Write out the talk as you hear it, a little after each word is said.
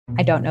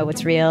I don't know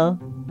what's real.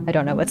 I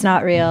don't know what's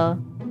not real.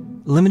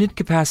 Limited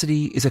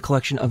Capacity is a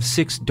collection of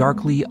 6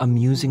 darkly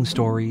amusing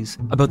stories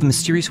about the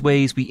mysterious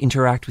ways we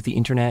interact with the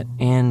internet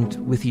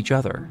and with each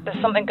other.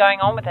 There's something going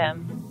on with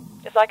him.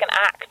 It's like an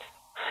act.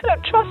 I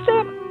don't trust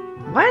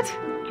him. What?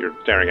 You're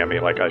staring at me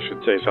like I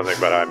should say something,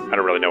 but I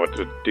don't really know what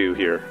to do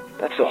here.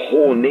 That's the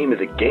whole name of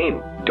the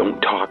game.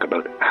 Don't talk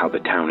about how the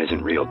town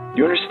isn't real.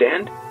 You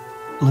understand?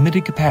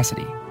 Limited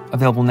Capacity.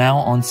 Available now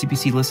on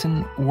CBC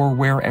Listen or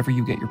wherever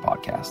you get your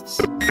podcasts.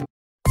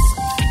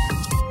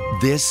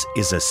 This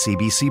is a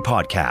CBC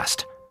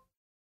podcast.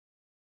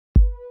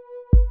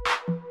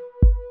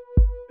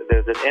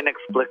 There's an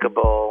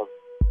inexplicable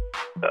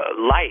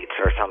light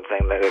or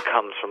something that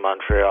comes from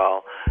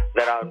Montreal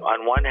that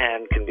on one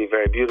hand can be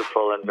very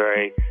beautiful and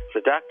very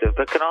seductive,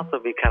 but can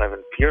also be kind of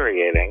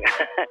infuriating.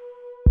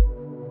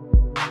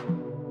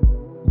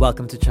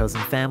 Welcome to Chosen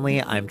Family.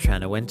 I'm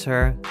Tranna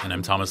Winter. And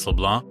I'm Thomas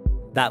LeBlanc.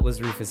 That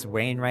was Rufus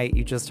Wainwright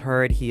you just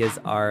heard. He is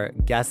our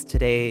guest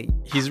today.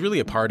 He's really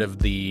a part of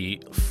the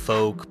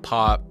folk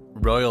pop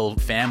royal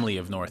family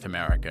of North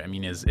America. I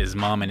mean, his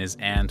mom and his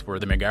aunt were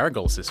the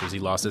McGarrigle sisters. He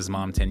lost his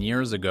mom 10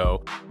 years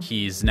ago.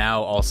 He's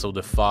now also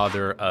the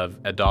father of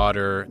a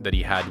daughter that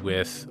he had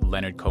with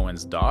Leonard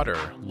Cohen's daughter,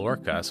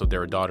 Lorca, so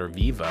their daughter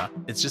Viva.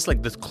 It's just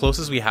like the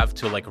closest we have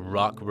to like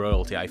rock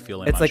royalty, I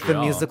feel, in It's Montreal. like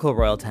the musical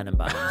Royal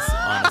Tenenbaums,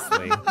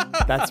 honestly.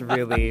 That's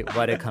really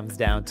what it comes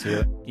down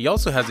to. He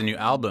also has a new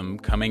album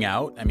coming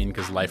out, I mean,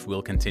 because life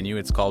will continue.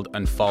 It's called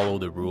Unfollow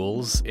The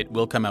Rules. It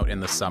will come out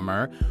in the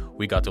summer.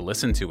 We got to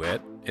listen to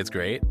it. It's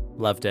great.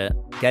 Loved it.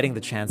 Getting the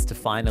chance to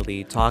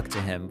finally talk to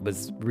him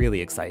was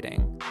really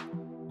exciting.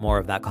 More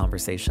of that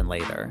conversation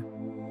later.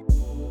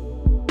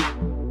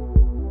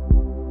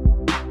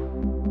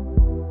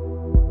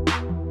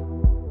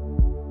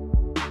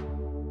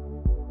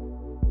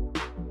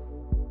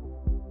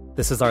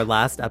 This is our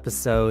last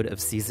episode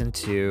of season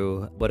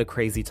 2. What a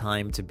crazy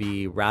time to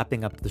be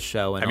wrapping up the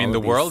show. And I mean, the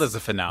world is a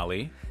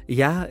finale.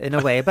 Yeah, in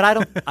a way, but I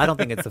don't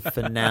think it's a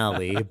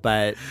finale,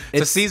 but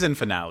it's a season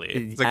finale.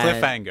 It's a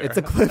cliffhanger. It's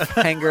a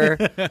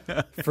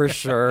cliffhanger for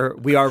sure.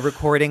 We are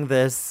recording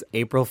this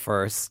April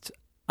 1st.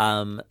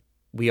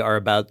 We are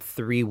about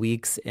 3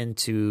 weeks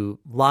into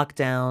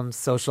lockdown,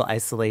 social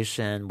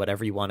isolation,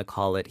 whatever you want to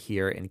call it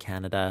here in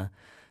Canada.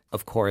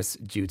 Of course,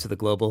 due to the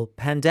global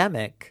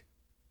pandemic.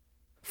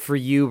 For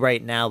you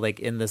right now, like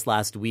in this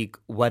last week,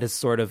 what has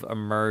sort of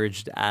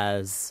emerged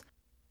as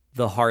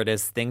the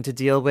hardest thing to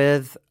deal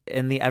with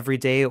in the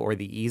everyday or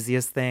the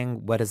easiest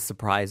thing? What has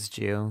surprised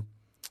you?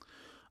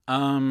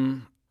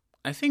 I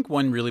think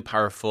one really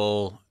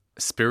powerful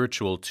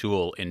spiritual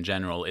tool in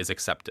general is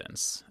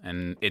acceptance.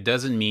 And it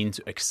doesn't mean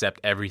to accept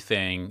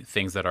everything,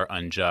 things that are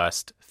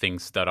unjust,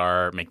 things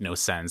that make no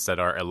sense, that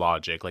are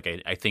illogic. Like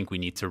I think we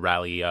need to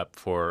rally up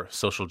for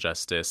social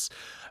justice.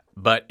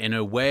 But in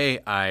a way,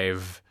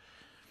 I've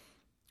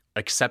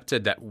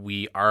accepted that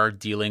we are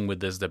dealing with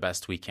this the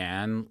best we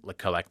can. Like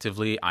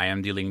collectively, I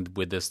am dealing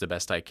with this the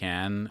best I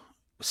can.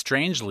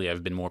 Strangely,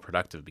 I've been more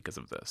productive because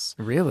of this.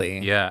 Really?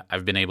 Yeah,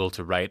 I've been able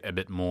to write a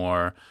bit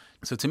more.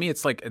 So to me,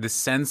 it's like the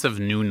sense of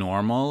new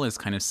normal is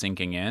kind of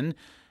sinking in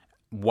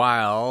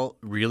while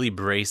really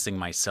bracing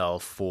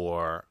myself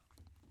for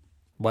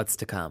what's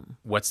to come.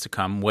 What's to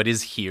come, what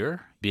is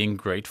here, being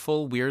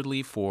grateful,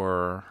 weirdly,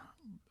 for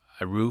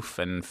a roof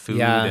and food.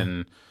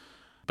 Yeah.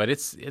 But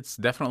it's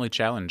definitely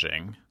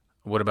challenging.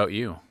 What about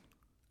you?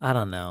 I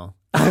don't know.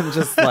 I'm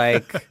just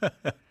like,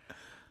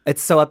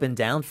 it's so up and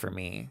down for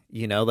me.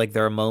 You know, like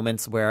there are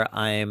moments where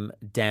I'm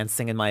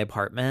dancing in my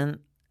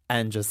apartment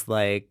and just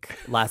like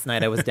last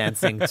night I was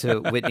dancing to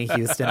Whitney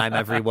Houston, I'm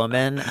Every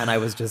Woman, and I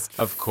was just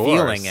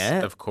feeling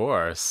it. Of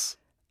course.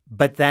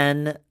 But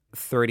then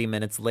 30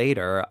 minutes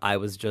later, I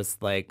was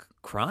just like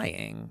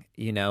crying,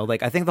 you know?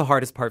 Like I think the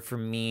hardest part for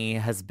me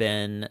has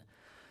been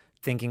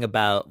thinking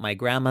about my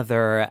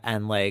grandmother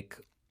and like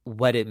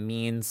what it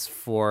means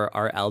for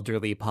our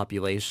elderly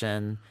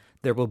population.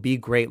 There will be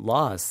great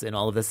loss in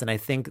all of this. And I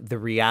think the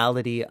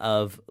reality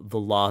of the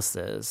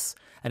losses,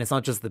 and it's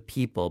not just the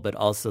people, but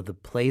also the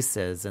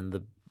places and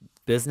the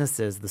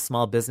businesses, the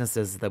small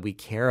businesses that we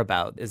care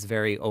about is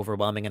very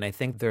overwhelming. And I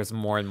think there's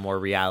more and more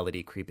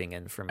reality creeping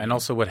in for me. And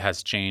also what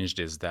has changed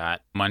is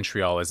that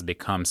Montreal has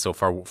become so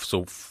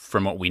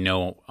from what we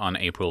know on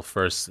April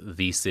 1st,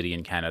 the city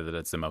in Canada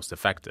that's the most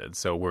affected.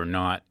 So we're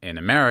not in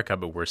America,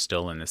 but we're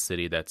still in the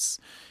city that's,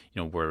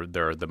 you know, where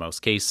there are the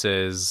most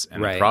cases,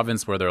 and the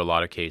province where there are a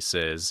lot of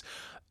cases.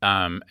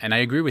 And I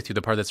agree with you.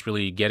 The part that's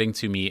really getting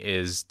to me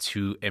is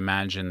to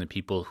imagine the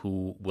people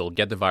who will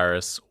get the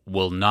virus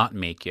will not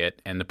make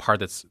it. And the part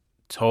that's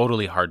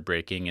totally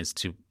heartbreaking is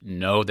to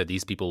know that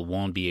these people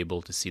won't be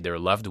able to see their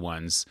loved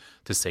ones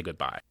to say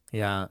goodbye.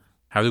 Yeah.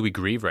 How do we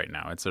grieve right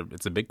now? It's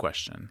a big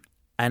question.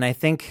 And I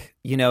think,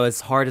 you know,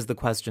 as hard as the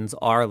questions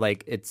are,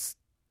 like it's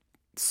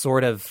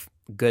sort of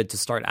good to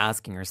start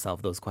asking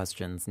yourself those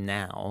questions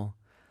now,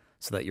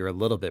 so that you're a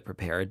little bit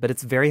prepared. But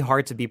it's very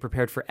hard to be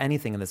prepared for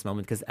anything in this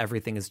moment because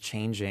everything is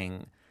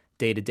changing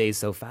day to day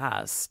so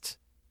fast.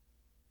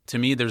 to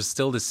me, there's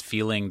still this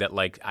feeling that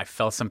like I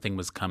felt something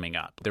was coming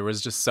up. There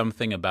was just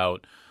something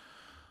about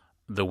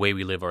the way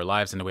we live our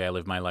lives and the way I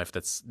live my life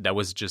that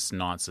was just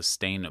not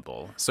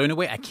sustainable. So in a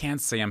way, I can't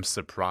say I'm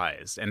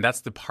surprised. And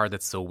that's the part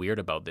that's so weird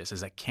about this,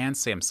 is I can't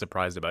say I'm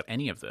surprised about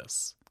any of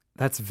this.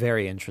 That's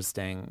very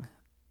interesting.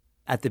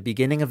 At the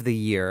beginning of the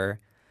year,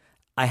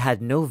 I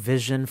had no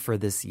vision for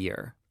this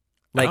year.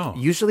 Like,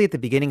 usually at the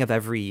beginning of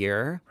every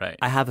year, right,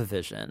 I have a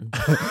vision.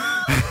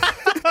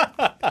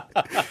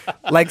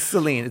 Like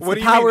Celine, it's what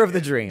the power of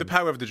the dream. The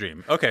power of the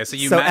dream. Okay,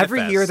 so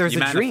every year there's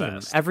a dream.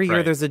 Every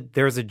year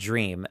there's a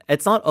dream.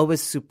 It's not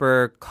always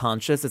super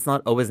conscious. It's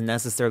not always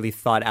necessarily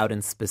thought out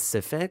in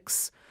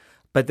specifics,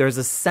 but there's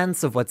a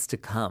sense of what's to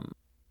come.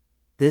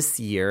 This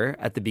year,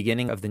 at the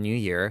beginning of the new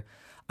year,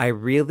 I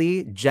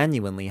really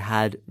genuinely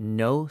had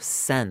no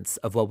sense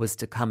of what was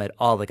to come at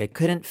all. Like, I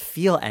couldn't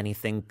feel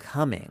anything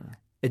coming.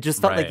 It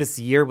just felt like this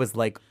year was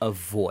like a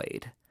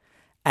void.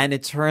 And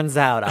it turns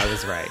out I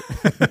was right.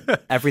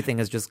 Everything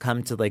has just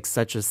come to like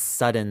such a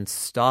sudden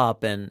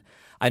stop. And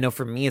I know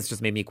for me, it's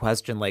just made me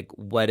question, like,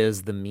 what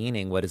is the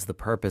meaning? What is the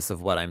purpose of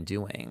what I'm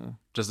doing?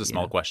 Just the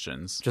small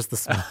questions. Just the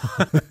small.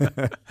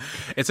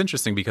 It's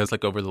interesting because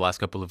like over the last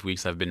couple of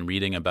weeks, I've been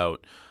reading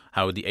about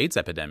how the AIDS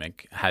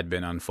epidemic had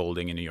been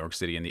unfolding in New York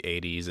City in the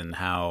 80s and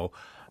how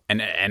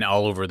and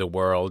all over the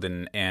world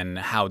and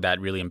how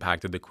that really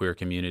impacted the queer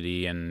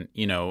community. And,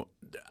 you know,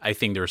 I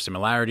think there are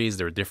similarities,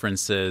 there are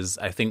differences.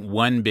 I think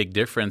one big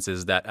difference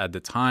is that at the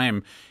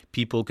time,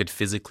 people could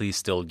physically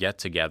still get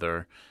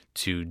together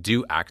to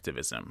do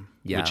activism,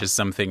 which is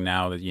something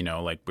now that, you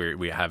know, like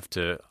we have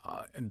to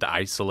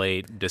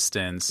isolate,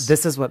 distance.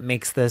 This is what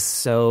makes this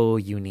so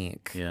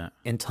unique. Yeah.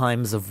 In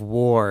times of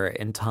war,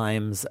 in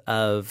times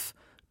of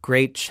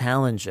great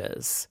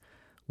challenges,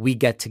 we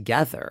get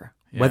together,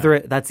 whether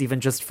that's even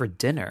just for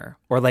dinner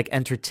or like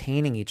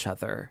entertaining each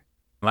other.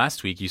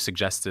 Last week, you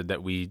suggested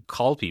that we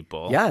call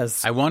people.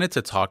 Yes. I wanted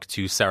to talk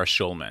to Sarah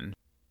Schulman.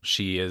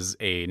 She is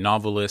a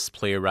novelist,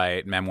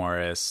 playwright,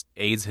 memoirist,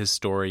 AIDS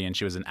historian.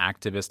 She was an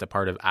activist, a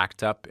part of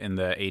ACT UP in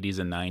the 80s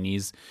and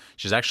 90s.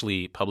 She's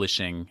actually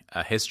publishing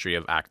a history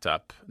of ACT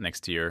UP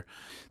next year.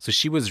 So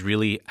she was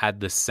really at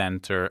the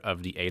center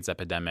of the AIDS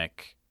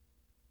epidemic.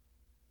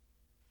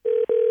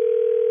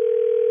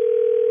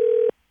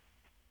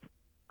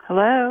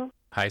 Hello.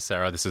 Hi,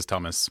 Sarah. This is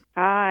Thomas.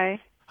 Hi.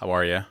 How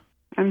are you?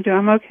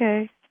 I'm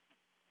okay.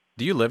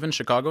 Do you live in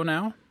Chicago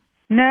now?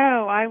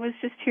 No, I was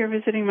just here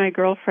visiting my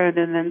girlfriend,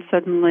 and then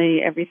suddenly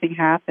everything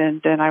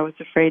happened, and I was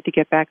afraid to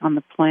get back on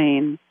the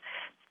plane.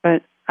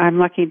 But I'm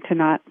lucky to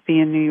not be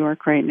in New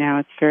York right now.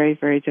 It's very,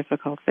 very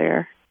difficult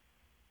there.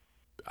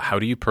 How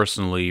do you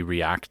personally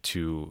react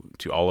to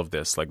all of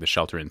this, like the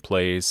shelter in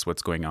place,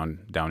 what's going on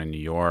down in New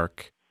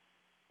York?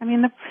 I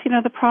mean,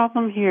 the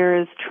problem here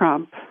is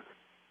Trump,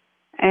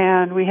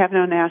 and we have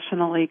no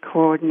nationally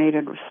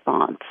coordinated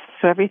response.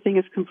 So everything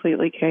is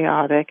completely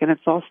chaotic, and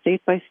it's all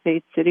state by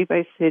state, city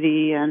by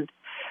city, and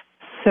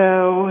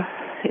so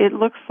it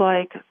looks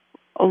like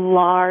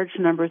large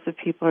numbers of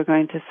people are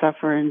going to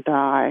suffer and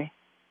die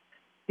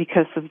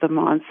because of the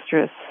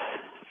monstrous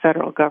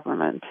federal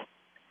government.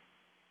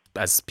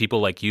 As people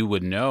like you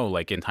would know,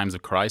 like in times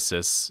of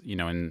crisis, you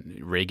know,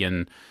 and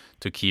Reagan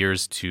took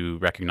years to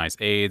recognize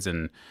AIDS,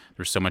 and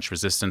there's so much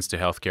resistance to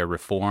healthcare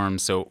reform.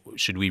 So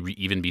should we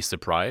even be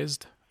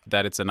surprised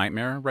that it's a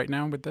nightmare right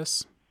now with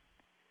this?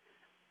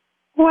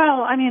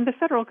 Well, I mean, the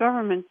federal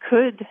government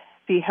could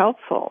be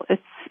helpful.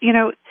 It's,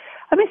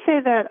 let me say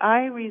that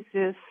I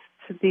resist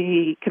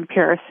the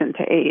comparison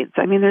to AIDS.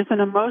 I mean, there's an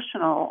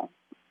emotional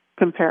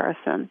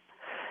comparison.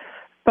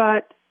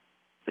 But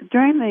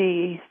during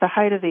the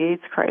height of the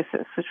AIDS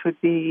crisis, which would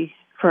be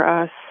for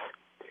us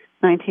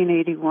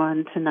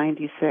 1981 to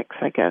 96,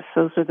 I guess,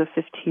 those are the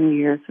 15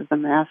 years of the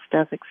mass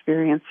death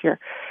experience here,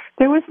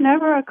 there was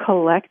never a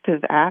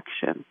collective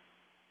action.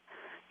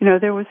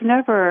 There was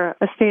never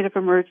a state of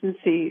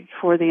emergency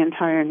for the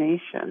entire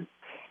nation,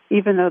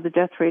 even though the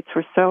death rates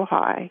were so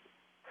high.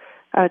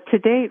 To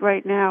date,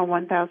 right now,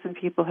 1,000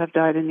 people have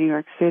died in New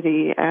York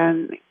City,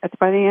 and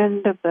by the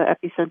end of the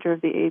epicenter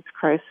of the AIDS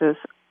crisis,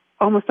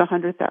 almost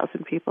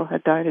 100,000 people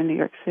had died in New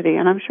York City,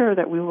 and I'm sure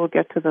that we will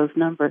get to those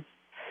numbers.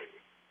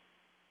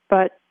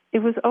 But it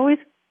was always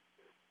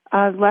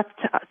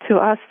left to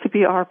us to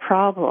be our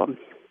problem.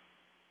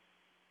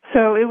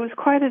 So it was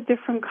quite a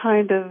different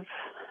kind of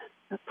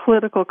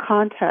political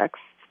context.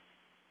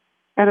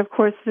 And of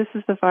course, this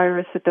is the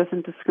virus that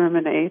doesn't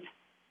discriminate,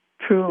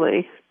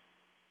 truly.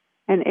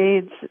 And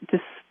AIDS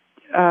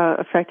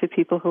affected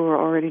people who were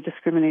already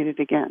discriminated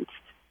against.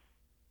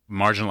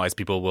 Marginalized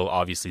people will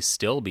obviously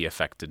still be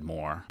affected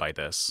more by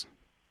this.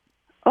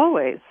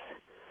 Always.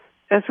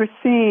 As we're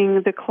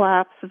seeing the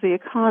collapse of the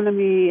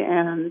economy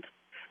and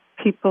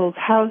people's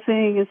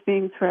housing is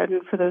being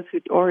threatened for those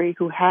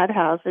who had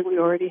housing. We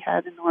already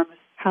had enormous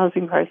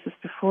housing crisis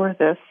before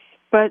this.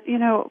 But,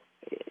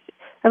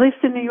 at least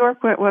in New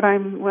York, what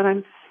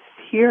I'm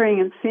hearing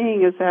and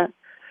seeing is that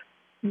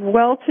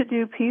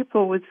well-to-do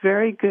people with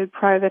very good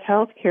private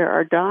health care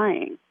are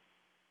dying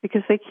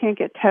because they can't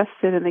get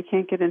tested and they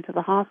can't get into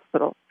the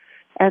hospital.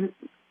 And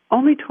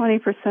only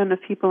 20% of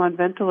people on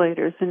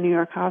ventilators in New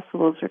York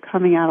hospitals are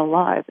coming out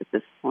alive at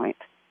this point.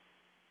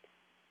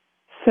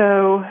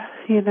 So,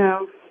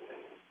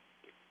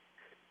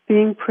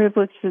 being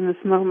privileged in this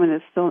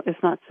moment is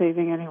not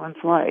saving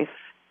anyone's life.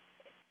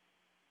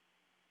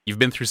 You've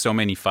been through so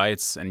many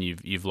fights, and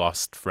you've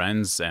lost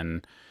friends,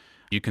 and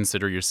you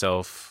consider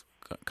yourself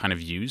kind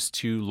of used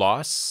to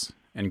loss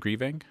and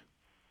grieving?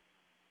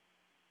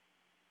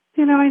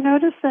 I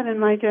noticed that in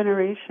my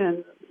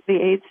generation, the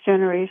AIDS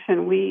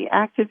generation, we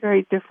acted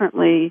very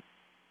differently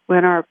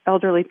when our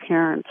elderly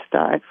parents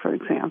died, for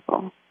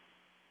example.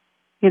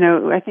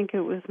 I think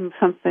it was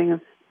something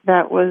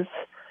that was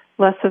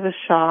less of a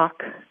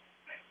shock,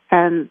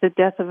 and the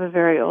death of a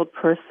very old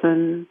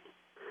person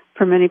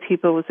for many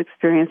people was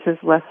experienced as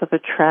less of a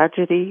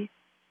tragedy.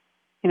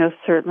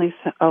 Certainly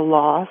a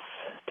loss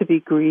to be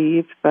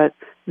grieved, but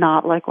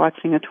not like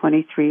watching a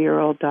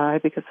 23-year-old die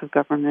because of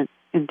government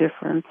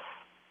indifference.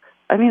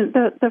 I mean,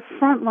 the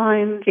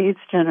frontline AIDS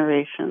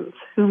generations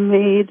who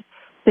made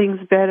things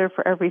better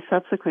for every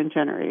subsequent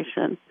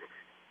generation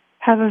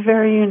have a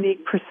very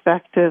unique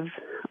perspective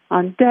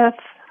on death,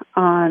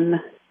 on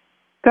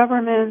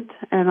government,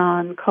 and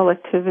on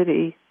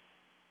collectivity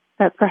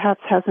that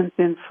perhaps hasn't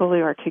been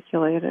fully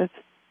articulated.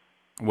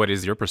 What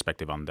is your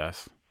perspective on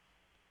death?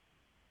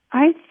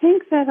 I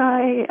think that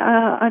I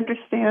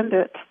understand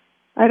it.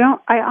 I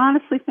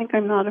honestly think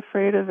I'm not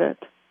afraid of it.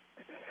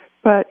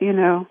 But,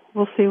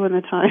 we'll see when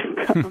the time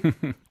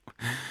comes.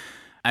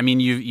 I mean,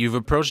 you've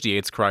approached the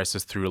AIDS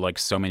crisis through like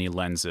so many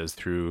lenses,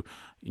 through,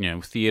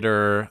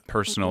 theater,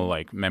 personal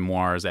like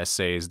memoirs,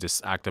 essays,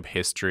 this act of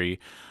history,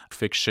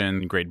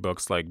 fiction, great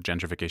books like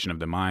Gentrification of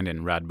the Mind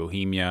and Rad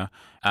Bohemia.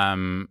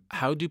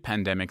 How do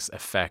pandemics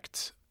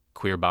affect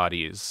queer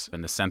bodies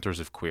and the centers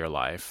of queer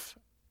life?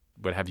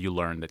 What have you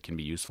learned that can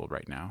be useful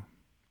right now?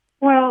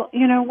 Well,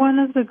 one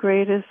of the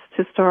greatest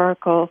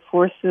historical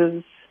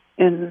forces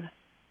in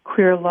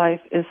queer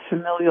life is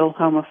familial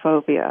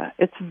homophobia.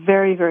 It's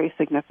very, very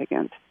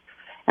significant,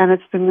 and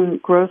it's been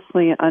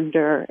grossly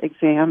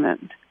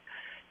under-examined.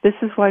 This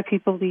is why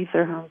people leave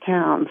their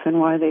hometowns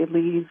and why they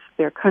leave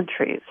their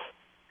countries.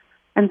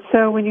 And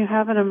so when you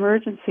have an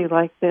emergency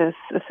like this,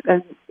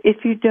 and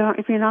if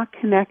you're not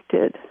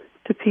connected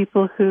to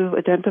people who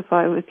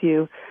identify with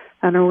you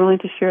and are willing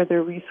to share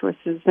their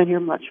resources, then you're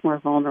much more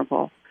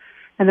vulnerable.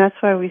 And that's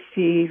why we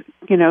see,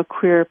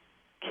 queer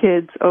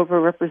kids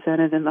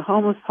overrepresented in the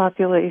homeless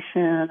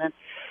population. And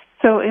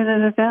so in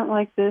an event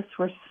like this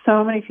where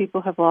so many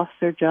people have lost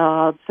their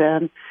jobs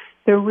and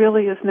there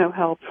really is no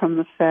help from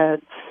the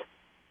feds,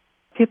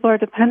 people are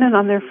dependent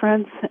on their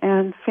friends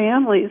and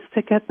families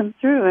to get them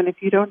through. And if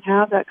you don't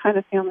have that kind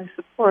of family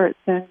support,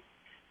 then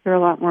you're a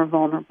lot more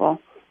vulnerable.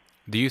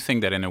 Do you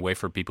think that in a way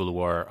for people who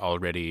are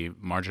already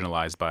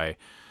marginalized by,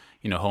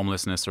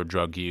 homelessness or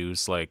drug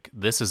use, like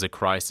this is a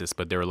crisis,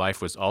 but their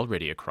life was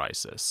already a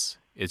crisis?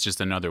 It's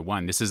just another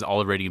one. This is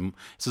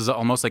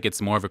almost like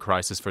it's more of a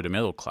crisis for the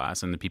middle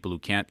class and the people who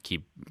can't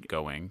keep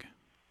going.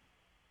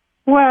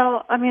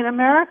 Well, I mean,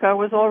 America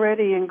was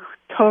already in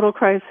total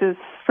crisis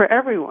for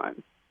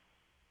everyone,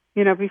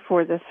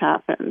 before this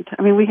happened.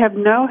 I mean, we have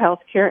no health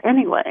care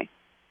anyway.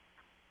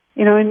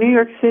 In New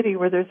York City,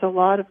 where there's a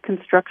lot of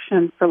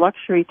construction for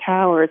luxury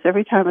towers,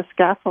 every time a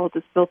scaffold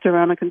is built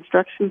around a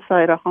construction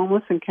site, a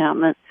homeless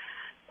encampment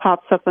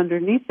pops up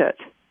underneath it.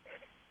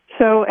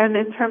 So, and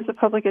in terms of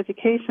public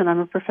education, I'm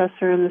a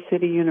professor in the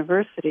city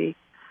university.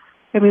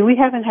 I mean, we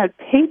haven't had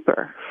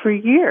paper for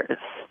years.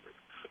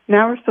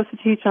 Now we're supposed to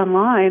teach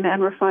online,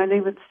 and we're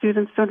finding that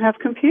students don't have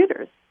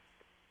computers.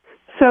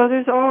 So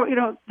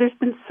there's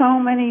been so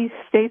many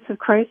states of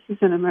crisis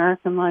in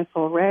American life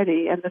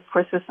already, and of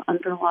course this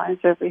underlines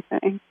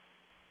everything.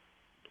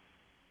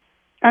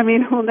 I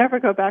mean, we'll never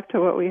go back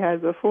to what we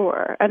had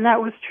before, and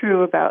that was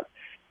true about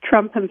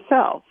Trump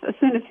himself. As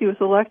soon as he was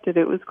elected,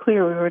 it was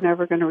clear we were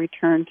never going to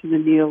return to the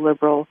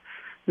neoliberal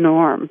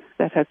norm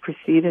that had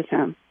preceded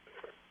him.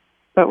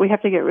 But we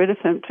have to get rid of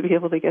him to be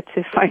able to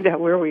find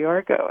out where we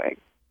are going.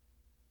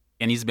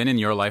 And he's been in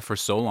your life for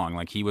so long.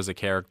 Like he was a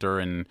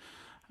character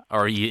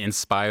or he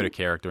inspired a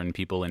character in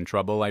People in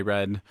Trouble, I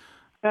read.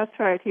 That's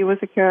right. He was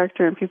a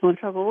character in People in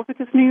Trouble. Well,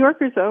 because New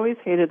Yorkers always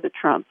hated the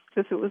Trumps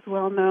because it was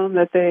well known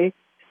that they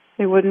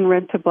wouldn't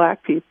rent to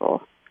black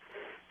people.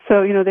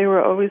 So, they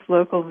were always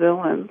local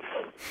villains.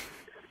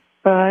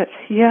 But,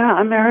 yeah,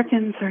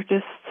 Americans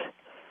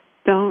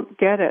don't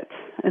get it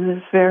in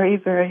this very,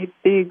 very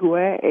big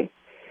way.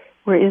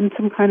 We're in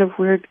some kind of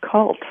weird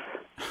cult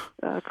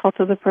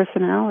of the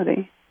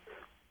personality.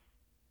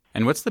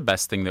 And what's the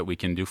best thing that we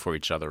can do for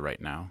each other right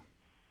now?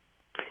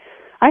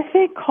 I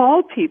say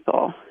call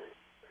people.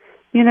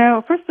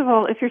 First of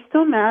all, if you're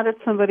still mad at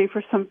somebody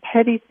for some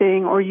petty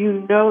thing or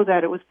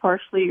that it was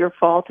partially your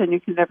fault and you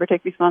can never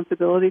take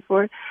responsibility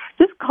for it,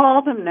 just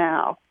call them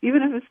now,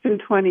 even if it's been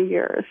 20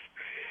 years.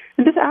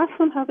 And just ask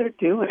them how they're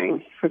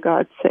doing, for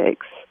God's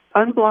sakes.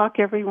 Unblock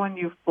everyone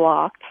you've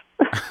blocked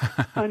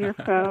on your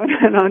phone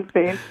and on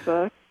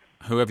Facebook.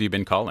 Who have you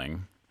been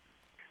calling?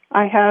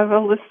 I have a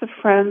list of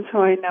friends who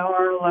I know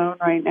are alone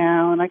right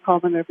now, and I call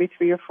them every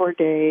 3 or 4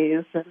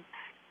 days. And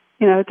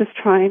just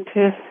trying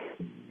to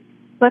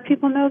let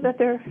people know that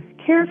they're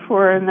cared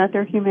for and that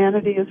their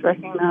humanity is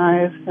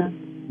recognized.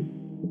 And,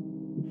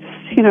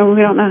 we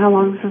don't know how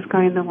long this is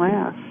going to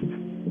last.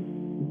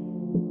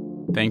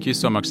 Thank you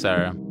so much,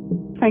 Sarah.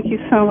 Thank you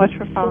so much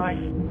for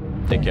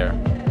calling. Take care.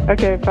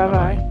 Okay,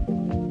 bye-bye.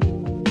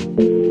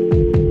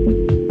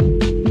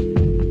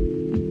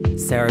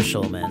 Sarah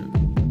Schulman.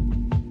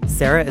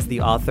 Sarah is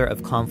the author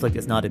of Conflict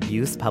is Not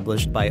Abuse,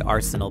 published by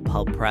Arsenal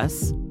Pulp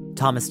Press.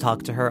 Thomas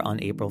talked to her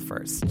on April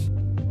 1st.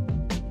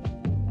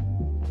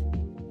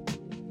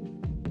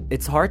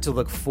 It's hard to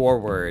look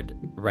forward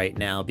right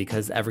now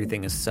because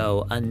everything is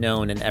so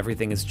unknown and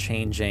everything is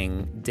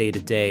changing day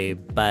to day.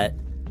 But,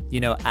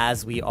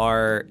 as we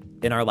are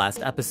in our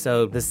last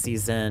episode this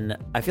season,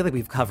 I feel like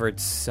we've covered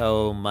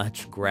so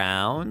much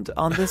ground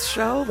on this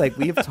show. Like,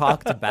 we've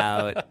talked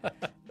about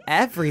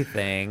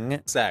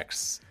everything.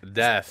 Sex,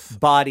 death,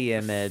 body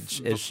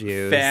image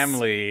issues,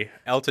 family,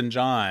 Elton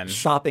John,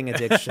 shopping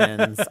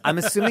addictions. I'm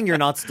assuming you're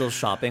not still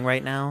shopping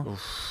right now.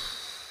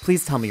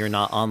 Please tell me you're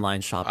not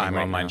online shopping I'm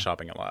right online now.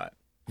 shopping a lot.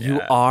 You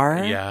Yeah.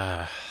 are?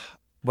 Yeah.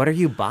 What are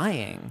you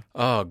buying?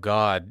 Oh,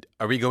 God.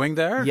 Are we going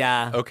there?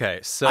 Yeah.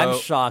 Okay, so... I'm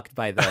shocked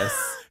by this.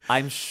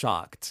 I'm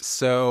shocked.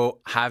 So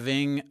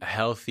having a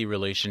healthy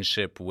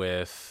relationship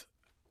with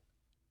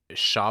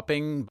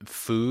shopping,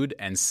 food,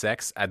 and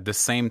sex at the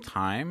same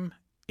time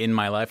in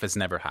my life has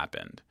never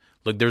happened.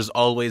 Look, there's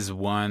always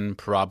one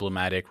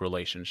problematic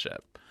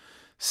relationship.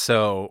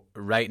 So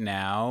right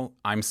now,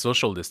 I'm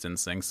social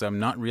distancing, so I'm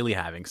not really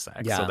having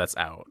sex, so that's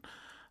out.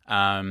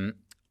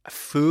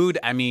 Food,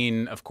 I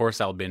mean, of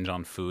course I'll binge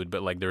on food,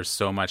 but like there's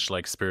so much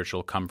like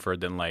spiritual comfort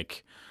than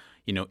like,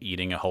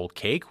 eating a whole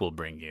cake will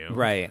bring you.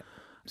 Right.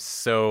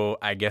 So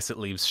I guess it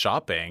leaves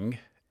shopping.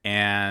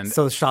 And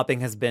so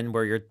shopping has been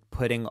where you're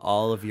putting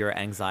all of your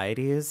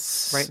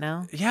anxieties right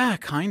now? Yeah,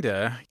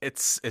 kinda.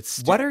 It's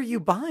What are you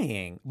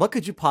buying? What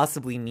could you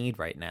possibly need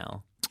right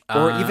now?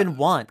 Or even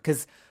want?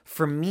 Because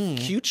for me...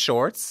 Cute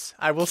shorts,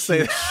 I will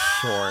say.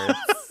 Shorts.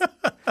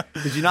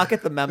 Did you not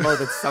get the memo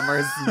that summer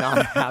is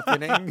not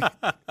happening?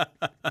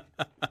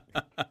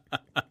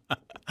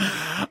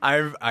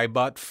 I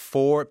bought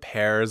 4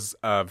 pairs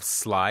of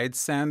slide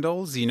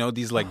sandals.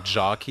 These like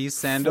jockey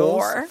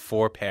sandals.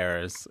 4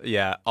 pairs.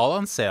 Yeah, all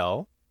on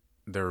sale.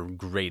 There are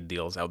great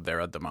deals out there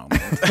at the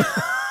moment.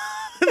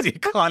 The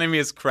economy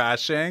is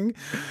crashing.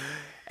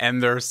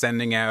 And they're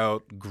sending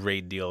out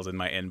great deals in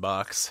my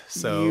inbox.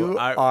 So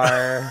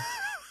are...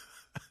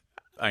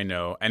 I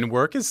know. And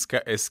work is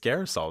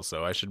scarce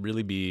also. I should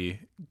really be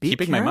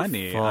keeping careful. my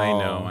money.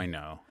 I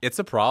know. It's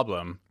a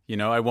problem.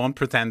 I won't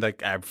pretend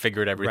like I've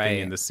figured everything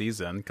in the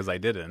season because I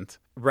didn't.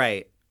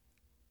 Right.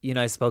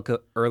 I spoke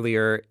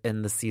earlier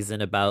in the season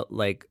about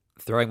like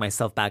throwing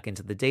myself back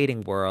into the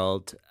dating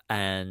world,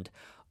 and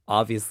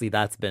obviously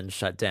that's been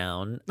shut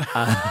down.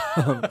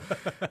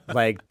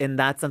 Like in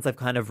that sense, I've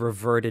kind of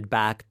reverted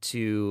back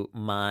to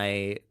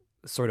my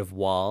sort of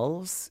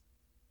walls.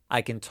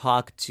 I can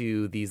talk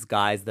to these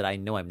guys that I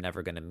know I'm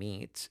never going to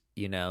meet,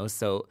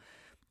 So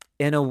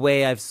in a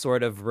way, I've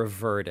sort of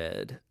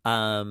reverted.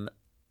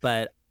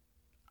 But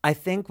I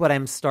think what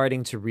I'm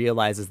starting to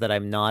realize is that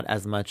I'm not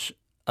as much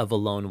of a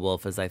lone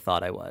wolf as I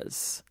thought I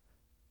was.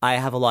 I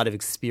have a lot of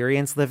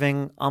experience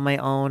living on my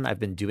own. I've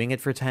been doing it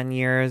for 10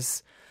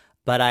 years.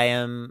 But I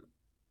am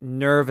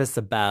nervous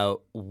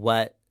about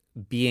what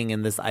being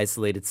in this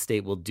isolated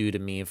state will do to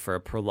me for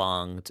a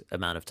prolonged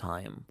amount of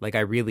time. Like,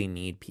 I really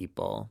need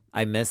people.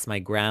 I miss my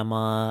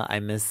grandma. I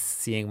miss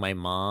seeing my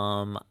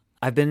mom.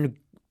 I've been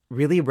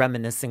really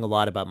reminiscing a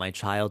lot about my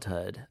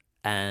childhood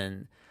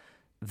and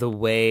the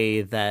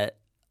way that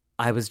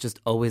I was just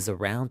always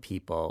around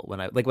people. When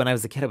I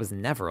was a kid, I was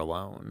never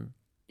alone,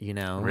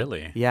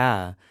 Really?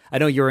 Yeah. I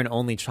know you're an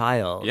only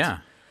child. Yeah.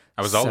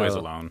 I was always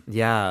alone.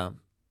 Yeah.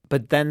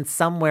 But then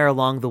somewhere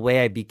along the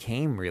way, I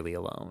became really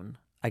alone.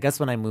 I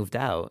guess when I moved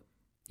out,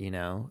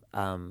 to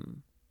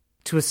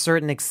a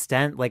certain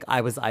extent, like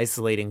I was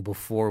isolating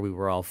before we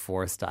were all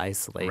forced to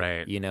isolate.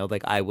 Right.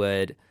 Like I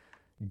would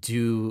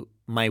do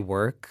my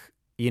work,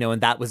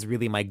 and that was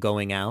really my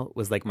going out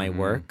was like my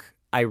work.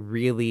 I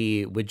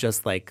really would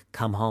just like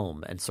come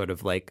home and sort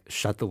of like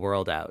shut the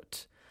world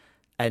out.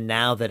 And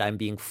now that I'm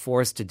being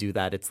forced to do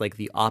that, it's like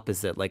the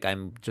opposite. Like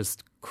I'm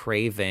just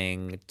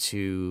craving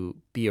to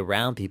be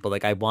around people.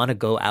 Like I want to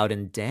go out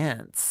and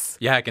dance.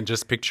 Yeah, I can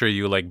just picture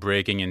you like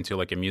breaking into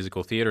like a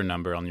musical theater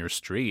number on your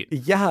street.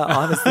 Yeah,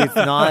 honestly, it's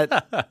not.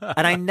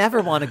 And I never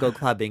want to go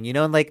clubbing,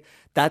 and like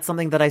that's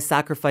something that I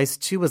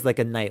sacrificed too, was like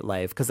a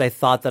nightlife, because I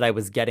thought that I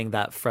was getting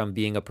that from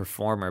being a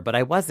performer, but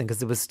I wasn't,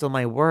 because it was still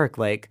my work.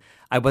 Like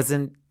I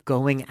wasn't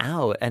going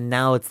out, and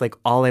now it's like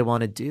all I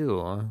want to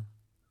do.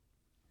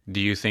 Do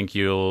you think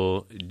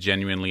you'll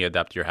genuinely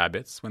adapt your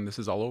habits when this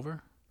is all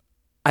over?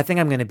 I think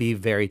I'm going to be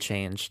very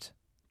changed.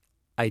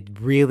 I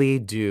really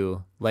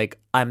do. Like,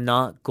 I'm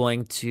not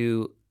going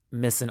to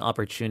miss an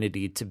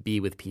opportunity to be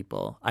with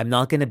people. I'm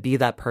not going to be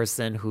that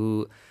person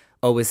who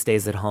always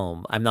stays at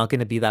home. I'm not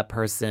going to be that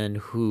person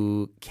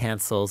who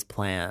cancels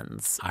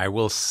plans. I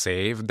will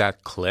save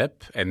that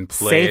clip and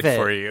play it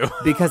for you.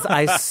 Because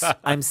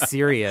I'm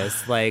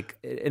serious. Like,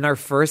 in our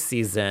first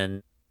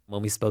season,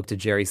 when we spoke to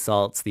Jerry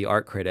Saltz, the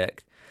art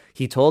critic,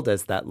 he told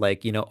us that,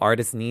 like, you know,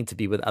 artists need to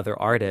be with other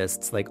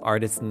artists. Like,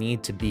 artists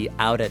need to be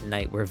out at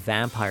night. We're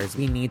vampires.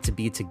 We need to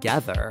be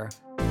together.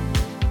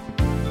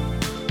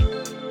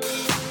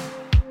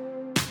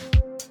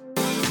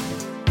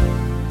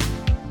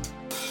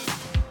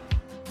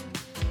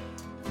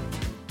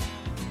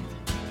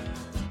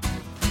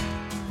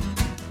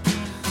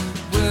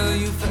 Will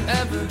you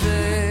forever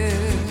be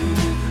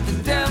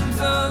the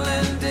damsel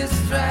in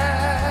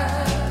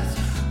distress?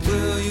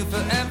 Will you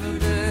forever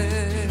be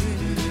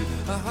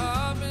a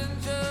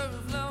harbinger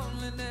of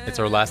loneliness? It's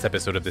our last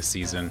episode of this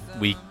season.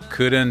 We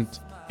couldn't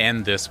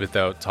end this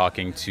without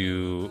talking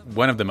to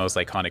one of the most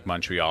iconic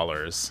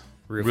Montrealers,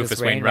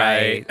 Rufus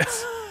Wainwright.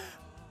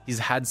 He's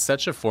had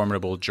such a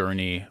formidable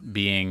journey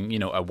being, you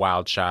know, a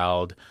wild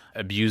child,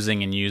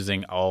 abusing and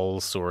using all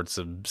sorts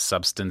of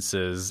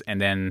substances, and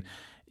then,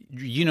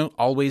 you know,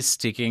 always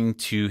sticking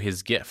to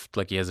his gift.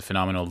 Like, he has a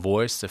phenomenal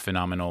voice, a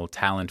phenomenal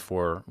talent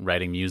for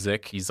writing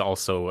music. He's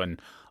also an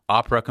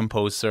opera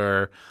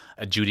composer,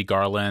 a Judy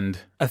Garland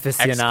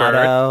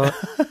aficionado.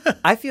 expert.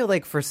 I feel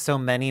like for so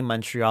many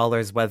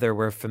Montrealers, whether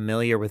we're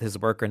familiar with his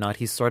work or not,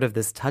 he's sort of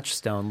this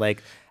touchstone.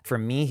 Like, for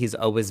me, he's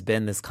always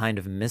been this kind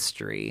of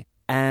mystery.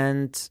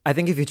 And I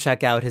think if you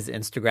check out his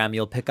Instagram,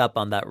 you'll pick up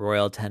on that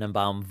Royal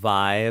Tenenbaum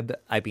vibe.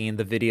 I mean,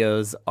 the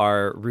videos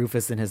are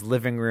Rufus in his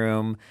living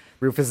room.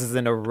 Rufus is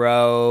in a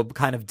robe,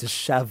 kind of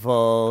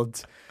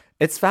disheveled.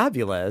 It's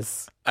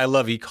fabulous. I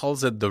love, he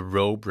calls it the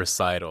robe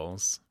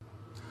recitals.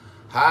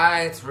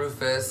 Hi, it's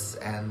Rufus,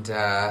 and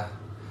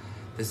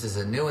this is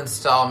a new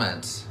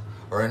installment,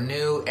 or a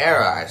new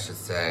era, I should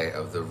say,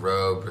 of the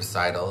robe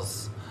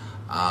recitals,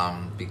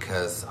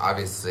 because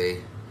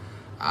obviously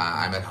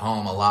I'm at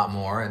home a lot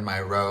more in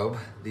my robe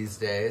these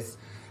days,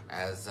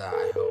 as I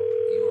hope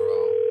you are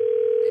all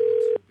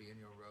able to be in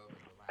your robe.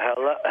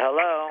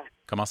 Hello.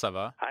 Comment ça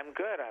va? I'm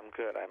good.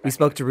 We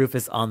spoke to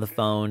Rufus on the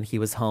phone. He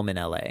was home in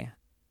LA.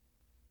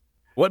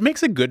 What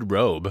makes a good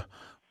robe?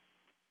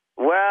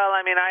 Well,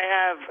 I mean, I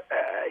have,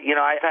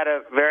 I've had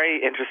a very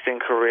interesting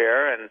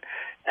career, and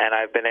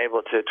I've been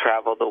able to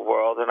travel the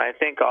world, and I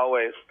think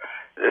always,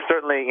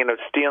 certainly, you know,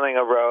 stealing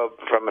a robe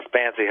from a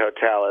fancy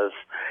hotel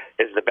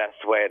is the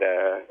best way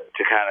to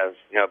kind of,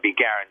 you know, be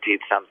guaranteed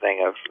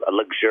something of a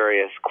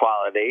luxurious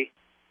quality.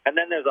 And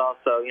then there's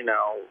also, you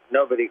know,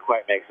 nobody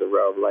quite makes a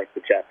robe like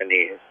the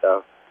Japanese,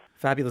 so.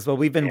 Fabulous. Well,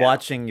 we've been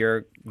watching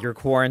your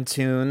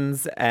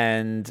quarantunes,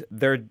 and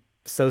they're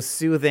so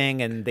soothing,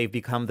 and they've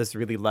become this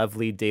really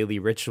lovely daily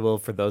ritual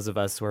for those of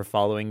us who are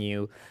following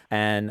you.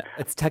 And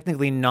it's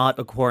technically not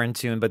a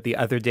quarantune, but the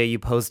other day you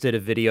posted a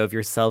video of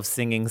yourself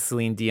singing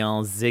Celine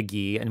Dion's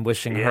Ziggy and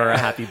wishing her a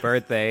happy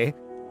birthday.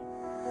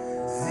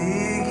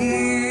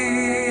 Ziggy,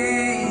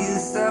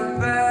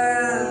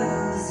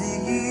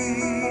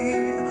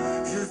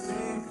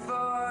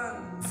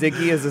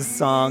 Ziggy is a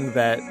song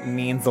that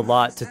means a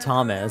lot to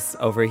Thomas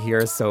over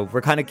here, so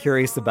we're kind of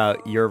curious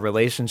about your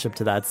relationship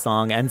to that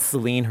song, and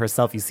Celine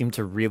herself. You seem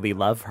to really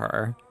love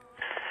her.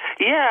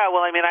 Yeah,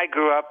 well, I mean, I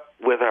grew up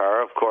with her,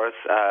 of course,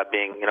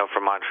 being, you know,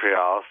 from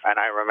Montreal, and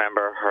I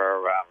remember her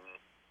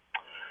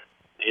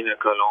Une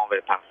colombe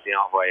est partie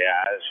en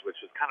voyage, which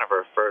was kind of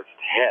her first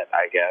hit,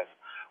 I guess,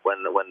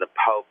 when the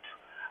Pope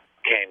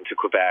came to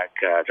Quebec,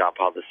 John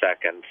Paul II.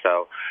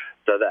 So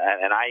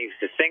that, and I used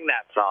to sing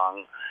that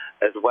song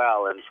as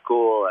well in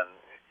school, and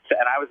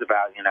I was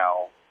about, you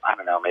know, I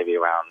don't know, maybe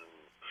around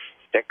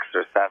 6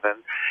 or 7,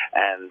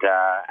 and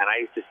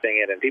I used to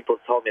sing it, and people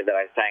told me that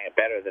I sang it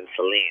better than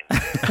Celine.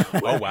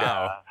 Oh,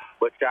 wow.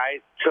 Which I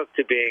took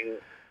to being,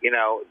 you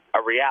know, a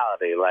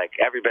reality. Like,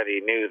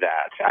 everybody knew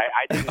that.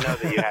 I didn't know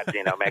that you had to,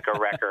 you know, make a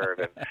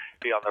record and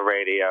be on the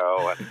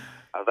radio, and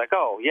I was like,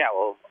 oh, yeah,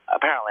 well,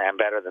 apparently I'm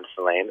better than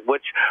Celine,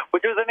 which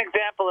was an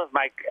example of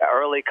my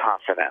early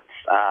confidence,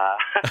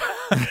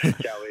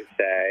 shall we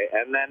say.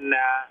 And then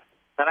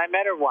I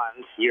met her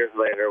once, years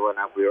later, when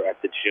we were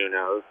at the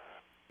Junos.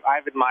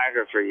 I've admired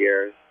her for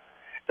years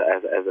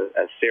as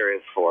a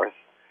serious force,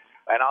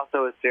 and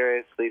also a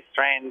seriously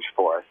strange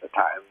force at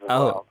times as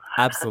well.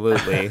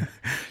 Absolutely.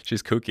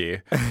 She's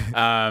kooky.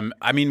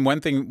 I mean,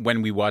 one thing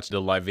when we watch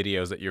the live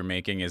videos that you're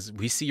making is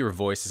we see your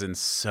voice is in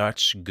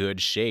such good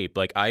shape.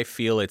 Like, I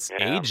feel it's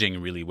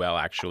aging really well,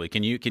 actually.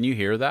 Can you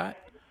hear that?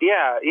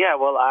 Yeah.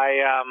 Well,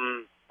 I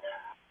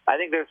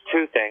think there's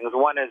two things.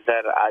 One is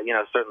that, you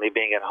know, certainly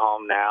being at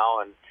home now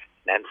and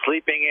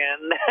sleeping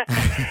in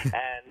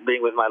and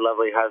being with my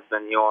lovely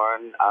husband,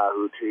 Yearns,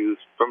 who's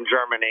from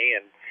Germany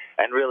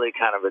and really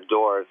kind of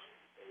adores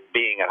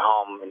being at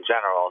home in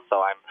general.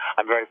 So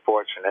I'm very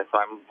fortunate. So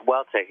I'm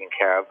well taken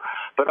care of.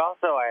 But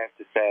also I have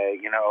to say,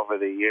 you know, over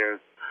the years,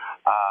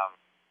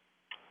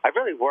 I've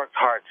really worked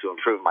hard to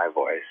improve my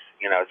voice,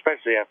 you know,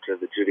 especially after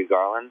the Judy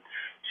Garland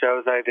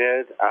shows I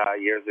did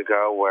years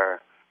ago,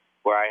 where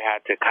where I had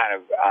to kind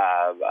of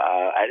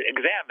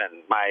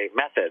examine my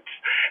methods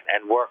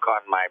and work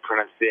on my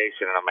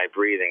pronunciation and on my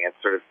breathing. It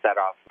sort of set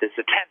off this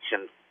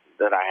attention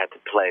that I had to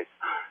place.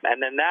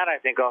 And then that, I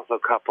think, also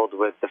coupled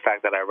with the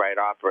fact that I write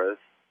operas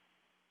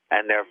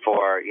and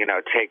therefore,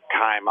 take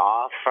time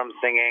off from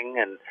singing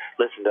and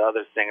listen to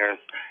other singers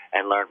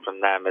and learn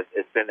from them.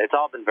 It's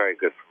all been very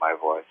good for my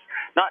voice.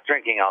 Not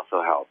drinking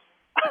also helps.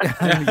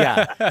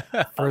 Yeah,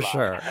 for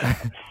sure.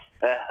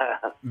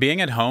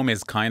 Being at home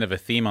is kind of a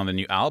theme on the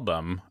new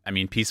album. I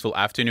mean, Peaceful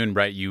Afternoon,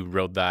 right? You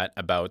wrote that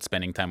about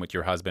spending time with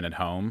your husband at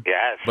home.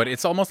 Yes. But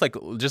it's almost like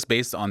just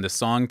based on the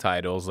song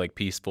titles, like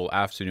Peaceful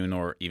Afternoon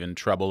or even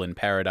Trouble in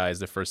Paradise,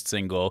 the first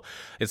single.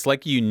 It's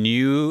like you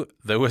knew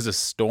there was a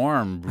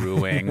storm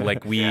brewing.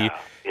 Yeah.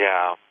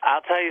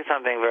 I'll tell you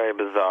something very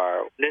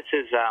bizarre. This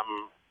is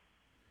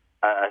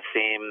a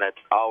theme that's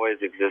always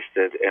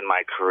existed in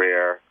my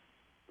career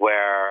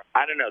where,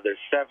 I don't know, there's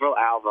several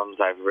albums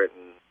I've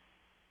written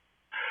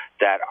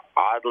that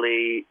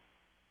oddly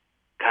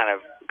kind of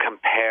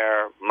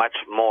compare much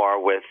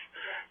more with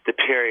the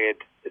period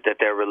that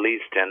they're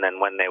released in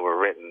than when they were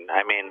written.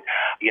 I mean,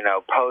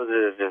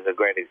 Poses is a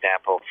great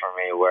example for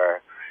me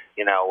where,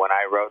 when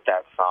I wrote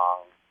that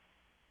song,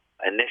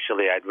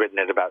 initially I'd written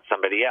it about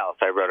somebody else.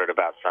 I wrote it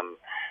about some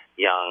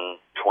young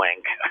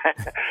twink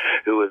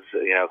who was,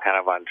 kind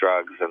of on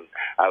drugs and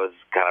I was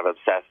kind of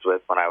obsessed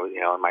with when I was,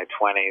 in my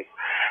 20s.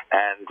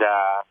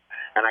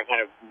 And I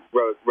kind of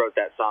wrote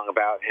that song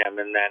about him,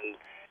 and then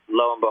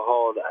lo and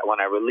behold,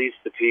 when I released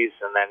the piece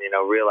and then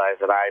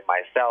realized that I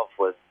myself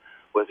was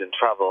in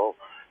trouble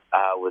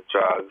with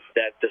drugs,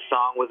 that the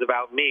song was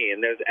about me,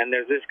 and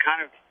there's this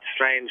kind of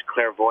strange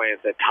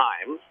clairvoyance at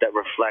times that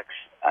reflects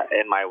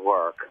in my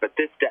work. But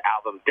this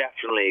album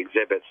definitely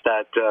exhibits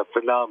that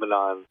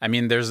phenomenon. I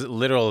mean, there's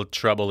literal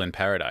trouble in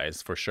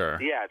paradise for sure.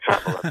 Yeah,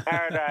 Trouble in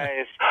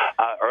Paradise,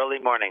 Early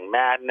Morning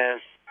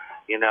Madness.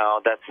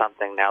 That's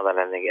something now that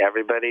I think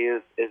everybody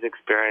is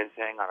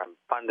experiencing on a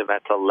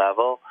fundamental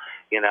level.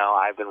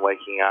 I've been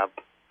waking up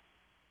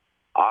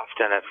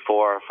often at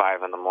 4 or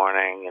 5 in the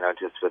morning,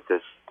 just with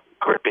this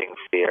gripping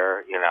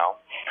fear,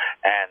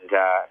 and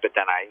but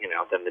then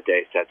then the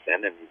day sets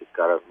in and you just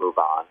got to move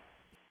on.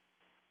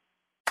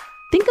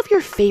 Think of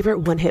your favorite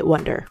one-hit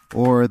wonder.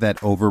 Or that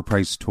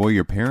overpriced toy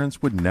your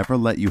parents would never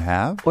let you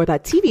have. Or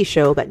that TV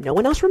show that no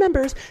one else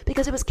remembers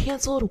because it was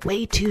canceled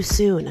way too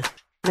soon.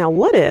 Now,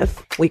 what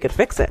if we could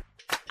fix it?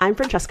 I'm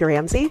Francesca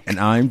Ramsey. And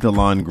I'm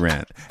DeLon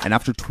Grant. And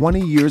after 20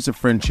 years of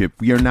friendship,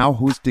 we are now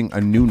hosting a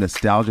new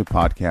nostalgia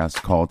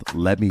podcast called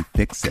Let Me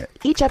Fix It.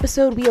 Each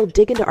episode, we'll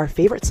dig into our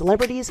favorite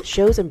celebrities,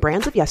 shows, and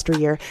brands of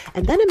yesteryear,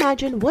 and then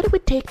imagine what it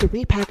would take to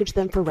repackage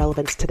them for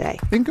relevance today.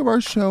 Think of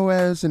our show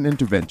as an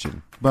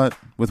intervention, but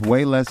with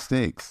way less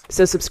stakes.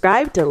 So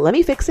subscribe to Let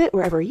Me Fix It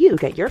wherever you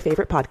get your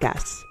favorite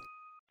podcasts.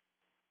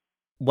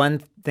 One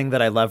thing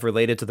that I love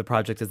related to the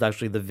project is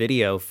actually the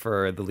video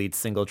for the lead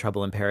single,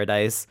 Trouble in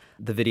Paradise.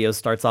 The video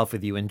starts off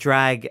with you in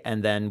drag,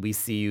 and then we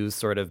see you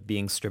sort of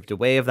being stripped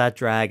away of that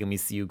drag, and we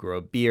see you grow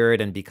a beard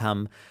and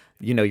become,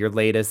 your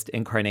latest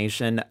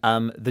incarnation.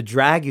 The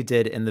drag you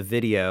did in the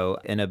video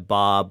in a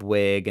bob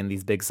wig and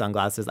these big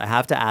sunglasses, I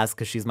have to ask,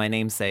 because she's my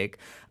namesake,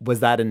 was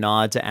that a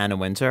nod to Anna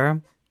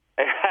Wintour?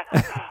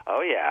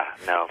 Oh, yeah.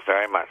 No,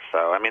 very much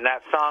so. I mean,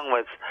 that song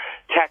was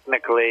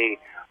technically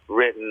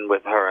written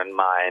with her in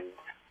mind.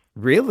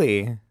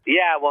 Really?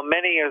 Yeah, well,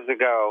 many years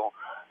ago,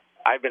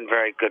 I've been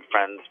very good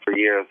friends for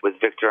years with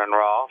Victor and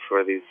Rolf, who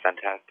are these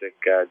fantastic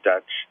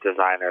Dutch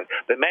designers.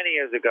 But many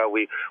years ago,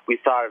 we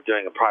thought of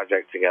doing a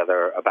project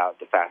together about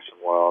the fashion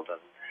world,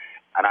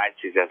 and I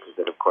suggested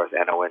that, of course,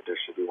 Anna Wintour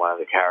should be one of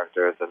the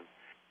characters, and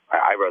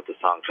I wrote the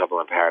song Trouble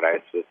in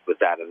Paradise with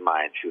that in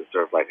mind. She was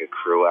sort of like a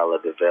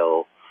Cruella de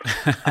Vil.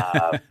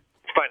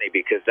 It's funny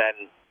because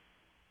then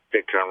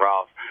Victor and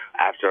Rolf,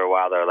 after a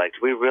while, they're like, do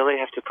we really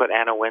have to put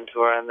Anna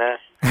Wintour in this?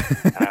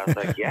 And I was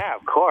like, yeah,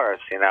 of course,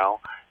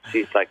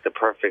 she's like the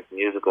perfect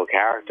musical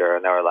character.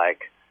 And they were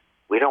like,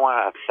 we don't want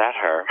to upset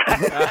her.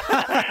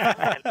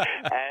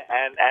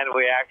 and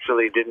we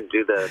actually didn't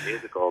do the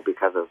musical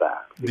because of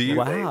that.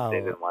 Wow. They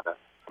didn't want to.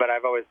 But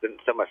I've always been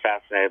somewhat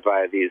fascinated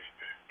by these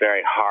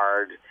very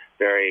hard,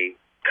 very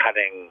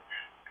cutting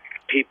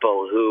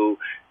people who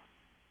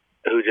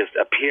just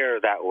appear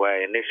that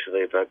way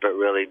initially, but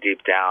really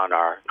deep down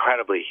are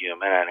incredibly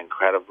human and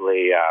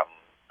incredibly,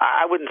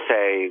 I wouldn't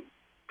say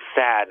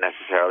sad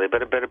necessarily,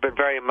 but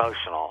very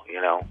emotional,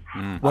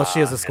 Well,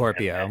 she is a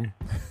Scorpio.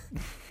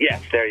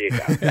 Yes, there you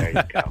go. There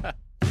you go.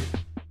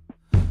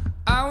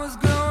 I was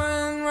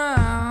going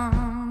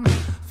round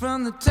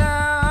from the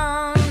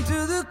town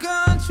to the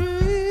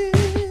country,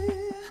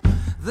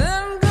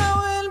 then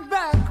going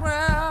back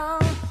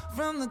round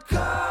from the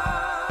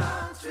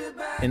country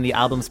back. In the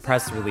album's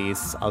press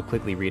release, I'll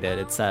quickly read it.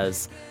 It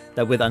says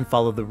that with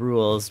Unfollow the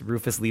Rules,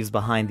 Rufus leaves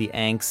behind the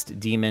angst,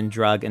 demon,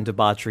 drug, and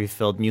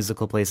debauchery-filled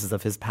musical places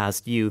of his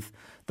past youth,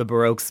 the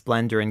Baroque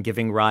splendor in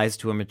giving rise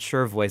to a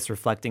mature voice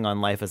reflecting on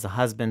life as a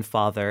husband,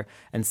 father,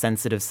 and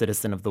sensitive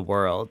citizen of the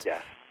world.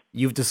 Yes.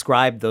 You've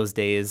described those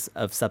days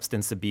of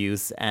substance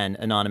abuse and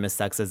anonymous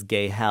sex as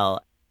gay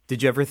hell.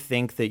 Did you ever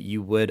think that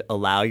you would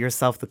allow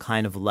yourself the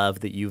kind of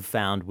love that you've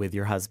found with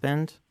your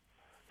husband?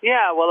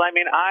 Yeah, well, I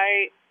mean,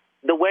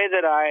 the way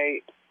that I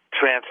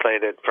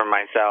translate it for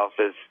myself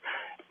is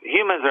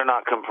humans are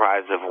not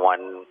comprised of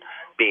one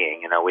being.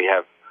 You know, we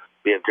have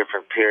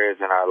different periods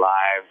in our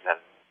lives,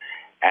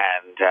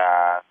 and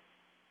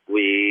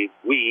we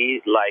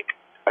like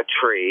a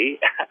tree,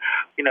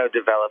 you know,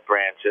 develop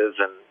branches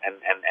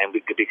and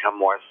we could become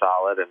more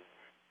solid. And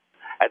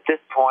at this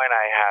point,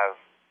 I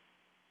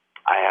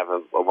have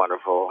a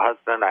wonderful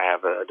husband. I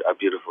have a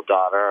beautiful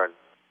daughter.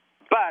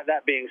 But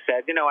that being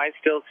said, you know, I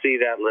still see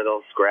that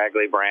little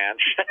scraggly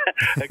branch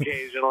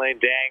occasionally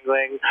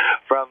dangling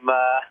from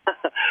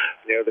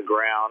near the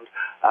ground,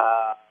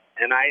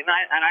 and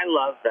I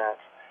love that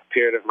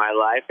period of my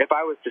life. If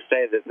I was to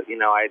say that, you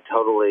know, I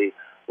totally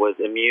was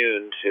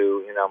immune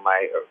to, you know,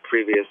 my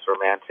previous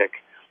romantic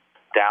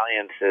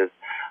dalliances,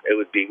 it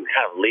would be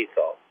kind of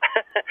lethal.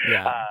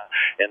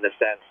 In the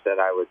sense that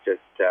I would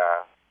just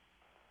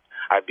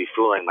I'd be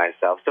fooling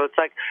myself. So it's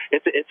like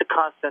it's a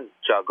constant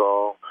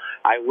juggle.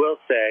 I will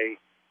say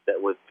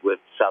that with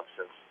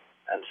substance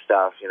and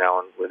stuff, you know,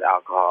 and with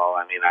alcohol,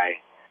 I mean,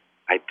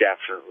 I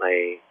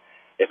definitely,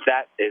 if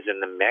that is in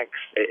the mix,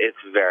 it's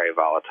very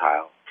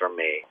volatile for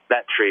me.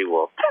 That tree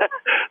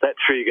that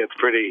tree gets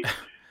pretty,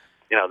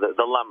 you know,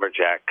 the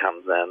lumberjack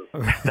comes in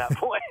at that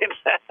point.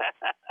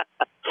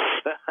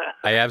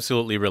 I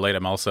absolutely relate.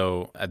 I'm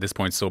also at this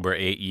point sober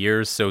 8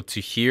 years. So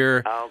to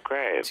hear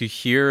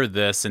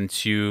this and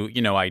to,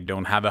 you know, I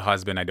don't have a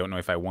husband. I don't know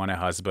if I want a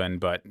husband,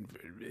 but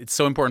it's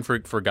so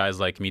important for guys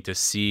like me to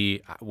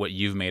see what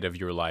you've made of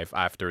your life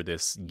after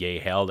this gay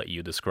hell that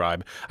you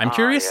describe. I'm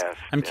curious.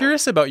 I'm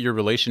curious about your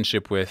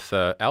relationship with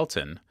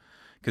Elton,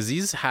 because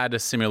he's had a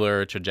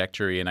similar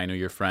trajectory, and I know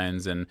you're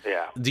friends. And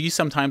do you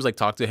sometimes like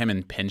talk to him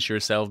and pinch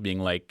yourself, being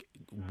like,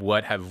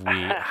 what have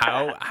we,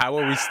 how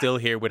are we still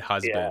here with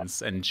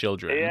husbands and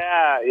children?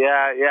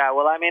 Yeah.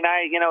 Well, I mean,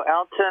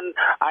 Elton,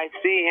 I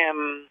see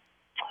him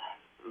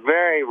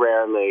very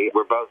rarely.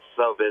 We're both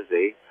so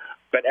busy,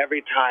 but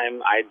every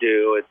time I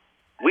do,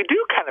 we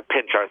do kind of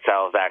pinch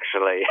ourselves,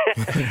 actually,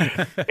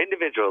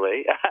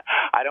 individually.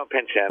 I don't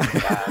pinch him,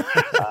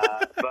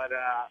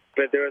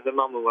 but there was a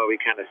moment where we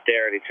kind of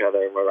stare at each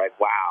other and we're like,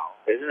 wow,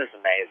 isn't this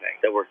amazing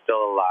that we're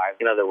still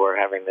alive, you know, that we're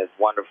having this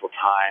wonderful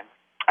time.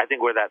 I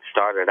think where that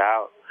started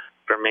out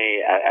for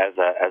me as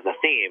a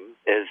theme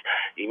is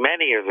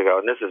many years ago,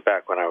 and this is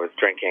back when I was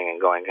drinking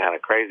and going kind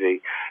of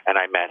crazy, and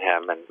I met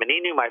him, and he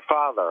knew my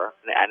father,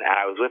 and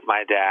I was with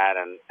my dad,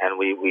 and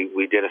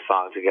we did a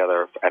song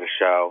together at a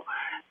show,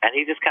 and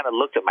he just kind of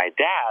looked at my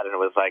dad and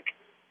was like,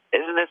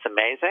 isn't this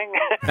amazing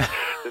that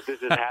this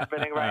is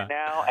happening right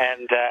now,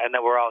 and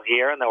that we're all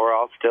here and that we're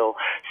all still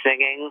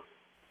singing.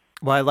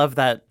 Well, I love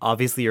that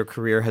obviously your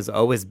career has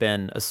always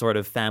been a sort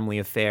of family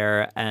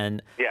affair.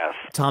 And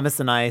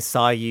Thomas and I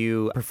saw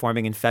you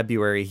performing in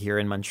February here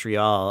in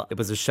Montreal. It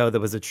was a show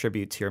that was a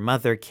tribute to your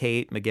mother,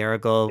 Kate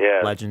McGarrigle,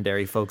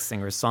 legendary folk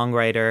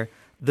singer-songwriter.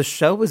 The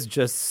show was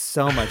just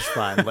so much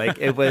fun. Like,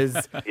 it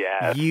was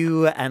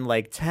you and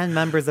like 10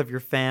 members of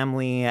your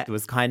family. It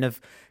was kind of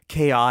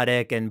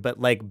chaotic but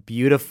like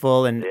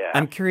beautiful. And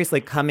I'm curious,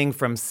 like, coming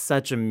from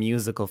such a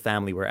musical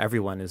family where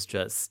everyone is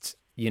just,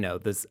 you know,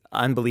 this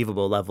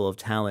unbelievable level of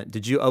talent.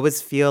 Did you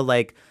always feel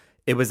like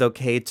it was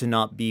okay to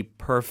not be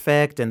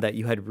perfect and that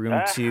you had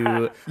room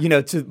to, you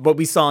know, to what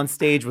we saw on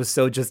stage was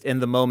so just in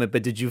the moment,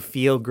 but did you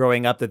feel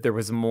growing up that there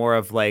was more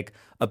of like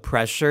a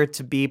pressure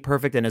to be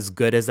perfect and as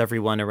good as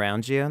everyone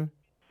around you?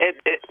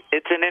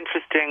 It's an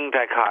interesting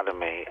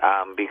dichotomy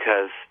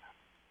because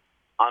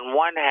on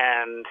one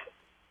hand,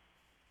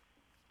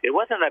 it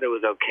wasn't that it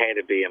was okay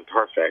to be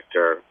imperfect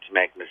or to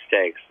make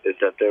mistakes. It's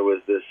that there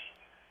was this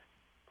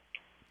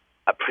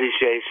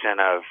appreciation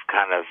of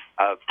kind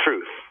of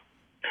truth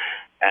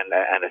and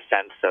a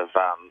sense of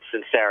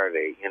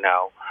sincerity. You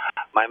know,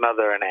 my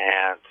mother and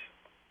aunt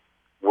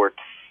were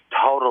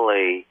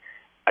totally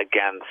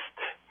against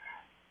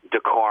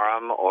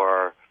decorum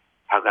or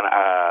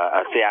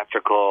a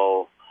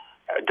theatrical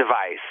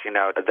device, you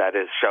know, that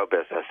is show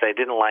business. They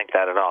didn't like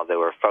that at all. They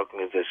were folk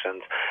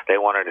musicians. They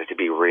wanted it to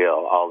be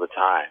real all the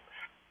time.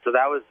 So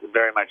that was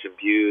very much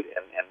imbued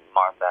in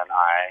Martha and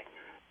I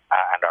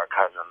and our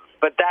cousins.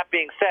 But that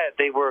being said,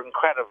 they were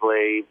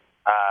incredibly,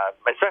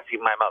 especially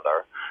my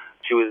mother,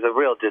 she was a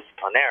real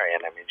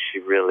disciplinarian. I mean,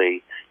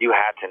 you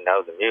had to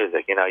know the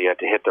music, you know, you had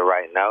to hit the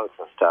right notes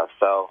and stuff.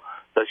 So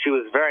she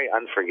was very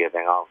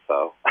unforgiving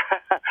also.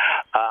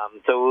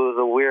 So it was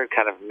a weird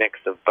kind of mix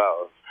of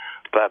both.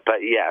 But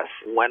yes,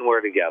 when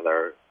we're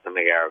together, the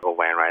McGarrigle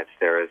Wainwrights,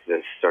 there is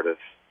this sort of,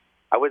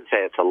 I wouldn't say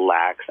it's a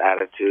lax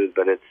attitude,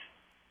 but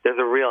there's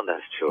a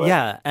realness to it.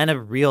 Yeah, and a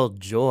real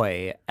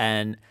joy.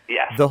 And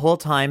the whole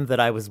time that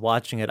I was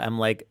watching it, I'm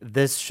like,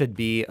 this should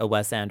be a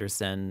Wes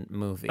Anderson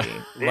movie.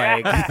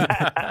 Like,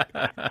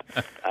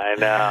 I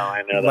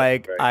know.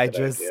 Like,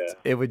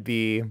 it would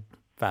be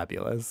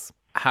fabulous.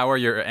 How are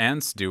your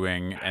aunts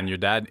doing and your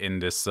dad in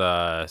this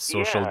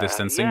social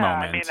distancing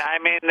moment? I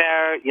mean,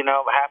 they're, you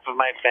know, half of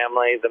my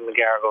family, the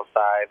McGarrigle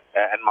side,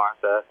 and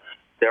Martha,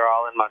 They're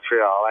all in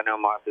Montreal. I know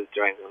Martha's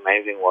doing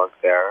amazing work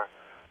there,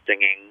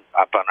 singing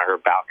up on her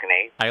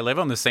balcony. I live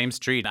on the same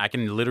street. I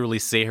can literally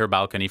see her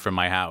balcony from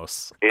my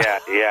house. Yeah.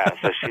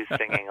 So she's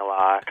singing a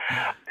lot.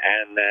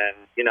 And then,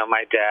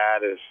 my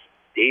dad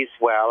he's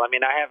well. I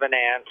mean, I have an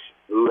aunt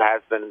who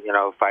has been,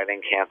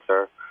 fighting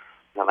cancer,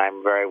 and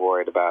I'm very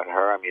worried about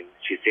her. I mean,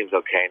 she seems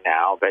okay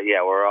now. But,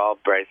 yeah, we're all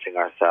bracing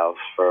ourselves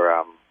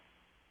for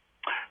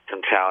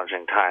some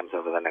challenging times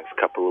over the next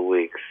couple of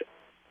weeks.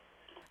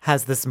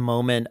 Has this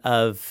moment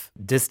of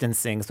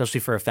distancing,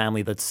 especially for a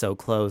family that's so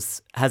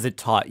close, has it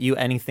taught you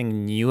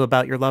anything new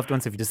about your loved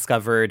ones? Have you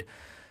discovered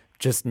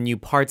just new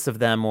parts of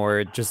them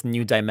or just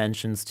new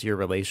dimensions to your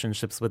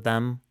relationships with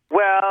them?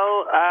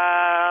 Well,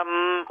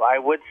 I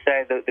would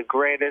say that the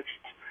greatest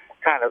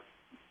kind of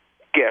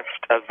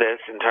gift of this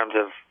in terms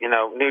of,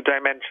 new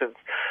dimensions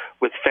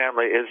with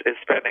family is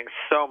spending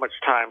so much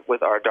time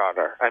with our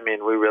daughter. I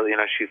mean, we really,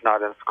 she's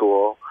not in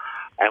school.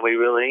 And we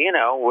really,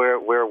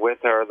 we're with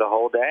her the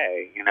whole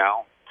day,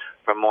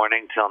 from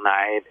morning till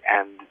night.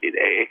 And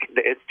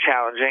it's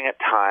challenging at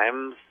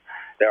times.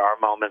 There are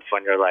moments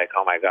when you're like,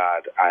 oh, my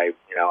God, I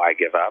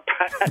give up.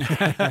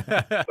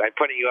 I'm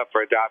putting you up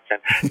for adoption.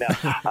 No,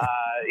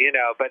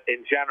 but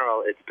in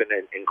general, it's been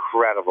an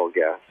incredible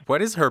gift.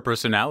 What is her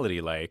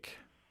personality like?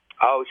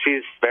 Oh,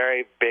 she's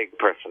very big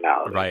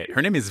personality. Right.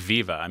 Her name is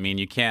Viva. I mean,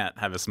 you can't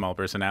have a small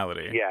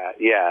personality.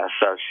 Yeah.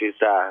 So she's...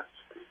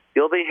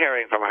 You'll be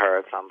hearing from her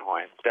at some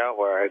point. Don't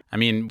worry. I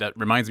mean, that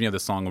reminds me of the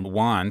song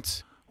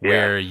Want,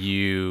 where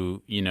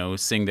you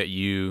sing that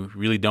you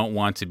really don't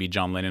want to be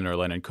John Lennon or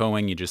Leonard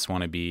Cohen. You just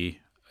want to be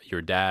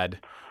your dad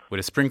with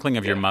a sprinkling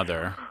of your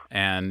mother.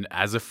 And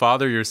as a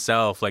father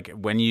yourself, like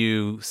when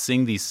you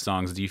sing these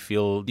songs, do you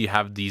feel you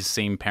have these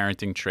same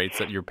parenting traits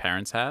that your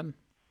parents had?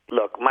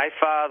 Look, my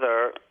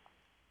father,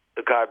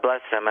 God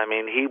bless him, I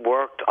mean, he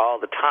worked all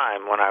the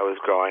time when I was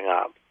growing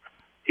up.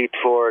 He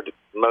toured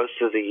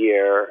most of the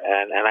year,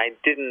 and I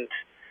didn't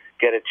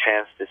get a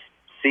chance to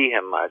see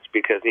him much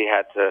because he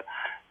had to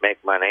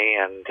make money,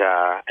 and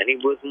he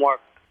was more,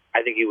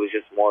 I think he was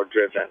just more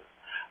driven,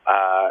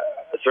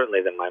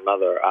 certainly than my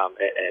mother,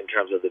 in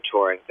terms of the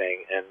touring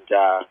thing, and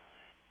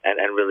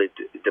really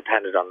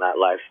depended on that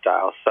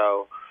lifestyle.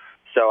 So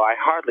I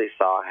hardly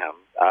saw him,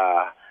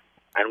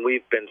 and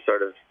we've been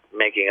sort of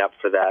making up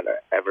for that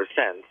ever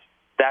since.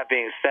 That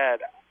being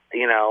said,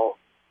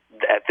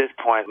 at this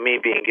point, me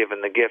being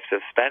given the gift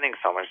of spending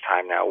so much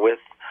time now with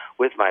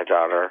my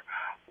daughter,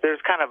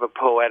 there's kind of a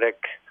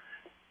poetic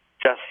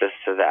justice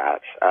to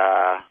that,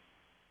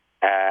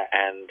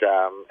 and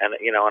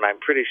I'm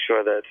pretty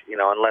sure that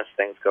unless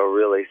things go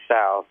really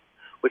south,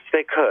 which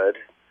they could,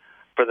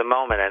 for the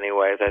moment,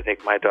 anyways, I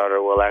think my daughter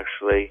will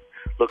actually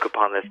look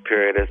upon this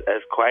period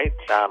as quite,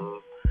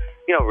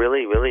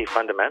 really, really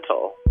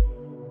fundamental.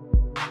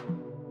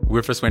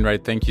 Rufus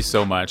Wainwright, thank you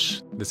so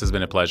much. This has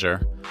been a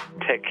pleasure.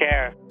 Take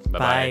care.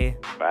 Bye-bye.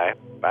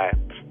 Bye.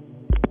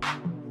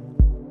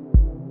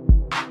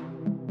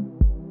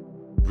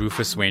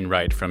 Rufus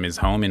Wainwright from his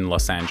home in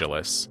Los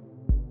Angeles.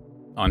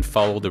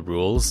 Unfollow the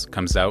Rules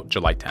comes out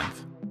July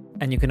 10th.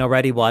 And you can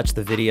already watch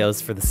the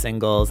videos for the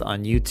singles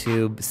on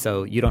YouTube,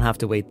 so you don't have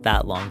to wait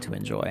that long to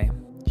enjoy.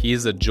 He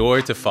is a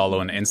joy to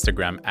follow on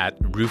Instagram at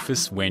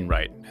Rufus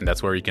Wainwright, and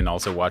that's where you can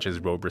also watch his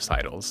robe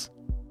recitals.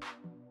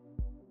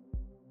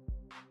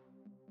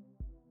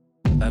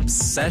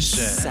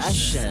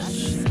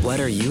 Obsession.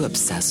 What are you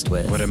obsessed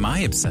with? What am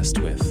I obsessed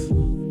with?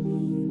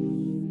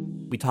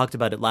 We talked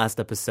about it last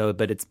episode,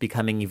 but it's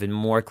becoming even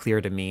more clear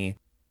to me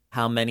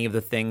how many of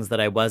the things that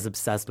I was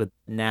obsessed with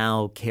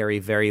now carry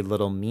very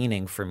little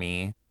meaning for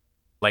me.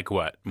 Like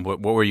what?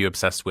 What were you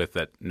obsessed with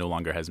that no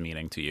longer has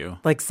meaning to you?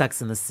 Like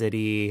Sex and the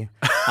City,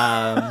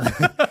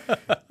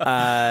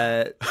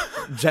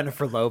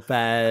 Jennifer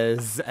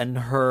Lopez and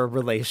her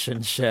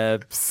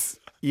relationships,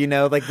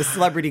 like the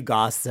celebrity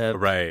gossip.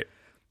 Right.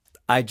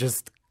 I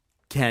just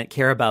can't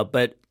care about.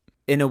 But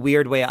in a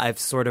weird way, I've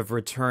sort of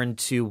returned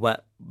to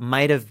what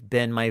might have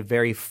been my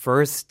very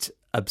first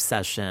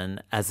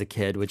obsession as a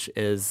kid, which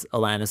is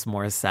Alanis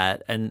Morrisette.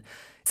 And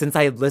since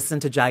I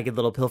listened to Jagged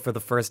Little Pill for the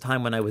first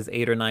time when I was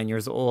 8 or 9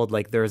 years old,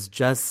 like there's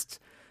just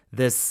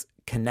this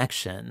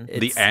connection.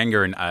 The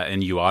anger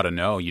and You Ought to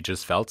Know, you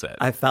just felt it.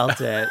 I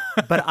felt it.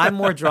 But I'm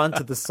more drawn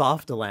to the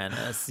soft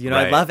Alanis.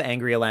 Right. I love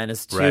angry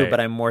Alanis too, right. But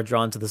I'm more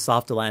drawn to the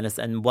soft Alanis.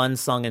 And one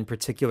song in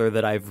particular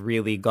that I've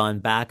really gone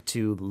back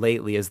to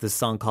lately is this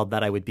song called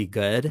That I Would Be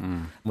Good,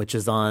 which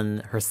is on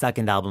her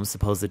second album,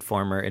 Supposed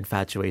Former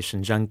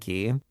Infatuation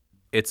Junkie.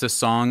 It's a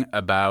song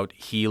about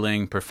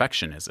healing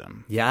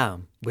perfectionism. Yeah,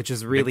 which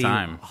is really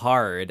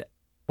hard.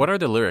 What are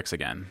the lyrics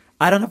again?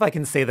 I don't know if I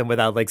can say them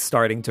without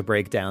starting to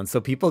break down, so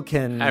people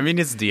can. I mean,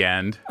 it's the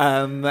end.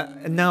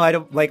 No, I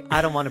don't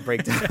want to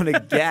break down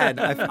again.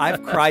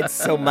 I've cried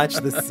so much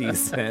this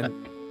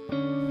season.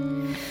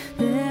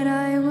 That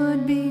I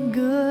would be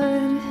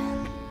good,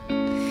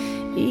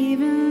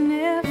 even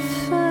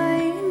if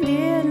I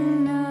did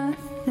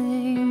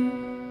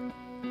nothing.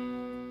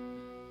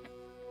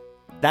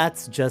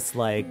 That's just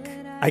I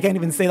can't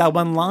even say that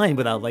one line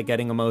without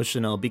getting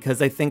emotional,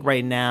 because I think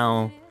right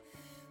now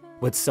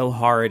what's so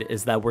hard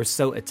is that we're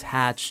so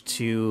attached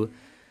to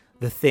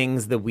the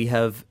things that we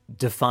have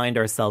defined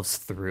ourselves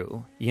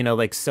through. You know,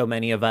 like so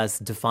many of us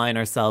define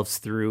ourselves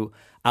through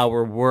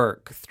our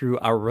work, through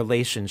our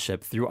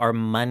relationship, through our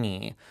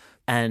money.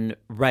 And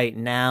right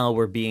now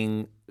we're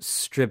being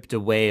stripped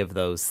away of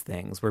those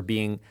things. We're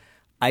being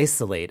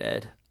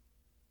isolated.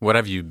 What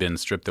have you been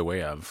stripped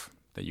away of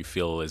that you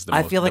feel is the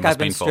I most feel like the most I've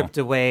been painful? stripped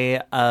away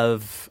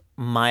of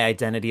my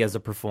identity as a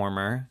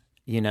performer.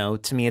 You know,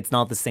 to me, it's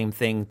not the same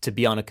thing to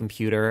be on a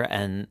computer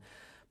and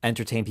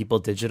entertain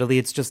people digitally.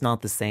 It's just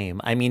not the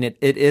same. I mean, it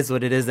is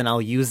what it is, and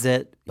I'll use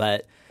it,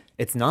 but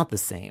it's not the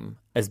same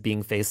as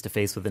being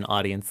face-to-face with an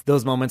audience.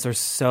 Those moments are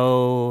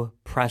so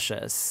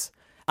precious.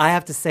 I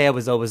have to say I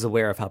was always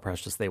aware of how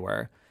precious they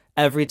were.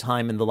 Every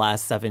time in the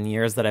last 7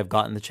 years that I've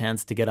gotten the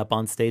chance to get up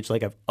on stage,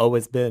 like I've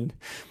always been...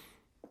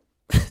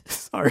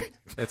 Sorry.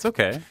 It's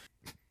okay.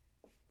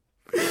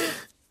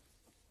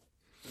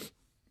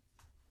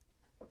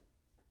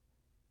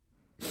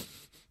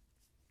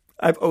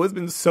 I've always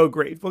been so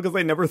grateful because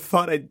I never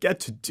thought I'd get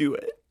to do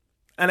it.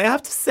 And I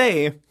have to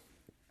say,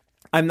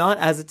 I'm not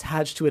as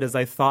attached to it as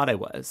I thought I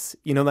was.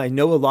 You know, I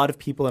know a lot of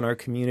people in our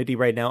community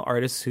right now,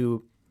 artists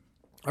who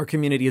our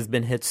community has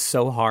been hit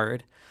so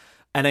hard.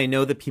 And I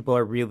know that people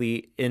are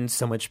really in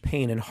so much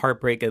pain and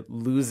heartbreak at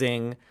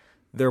losing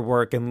their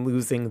work and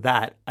losing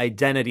that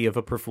identity of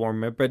a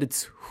performer. But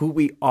it's who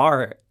we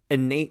are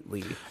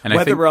innately, and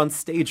whether we're on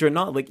stage or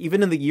not. Like,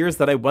 even in the years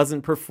that I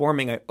wasn't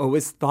performing, I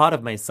always thought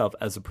of myself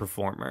as a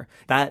performer.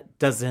 That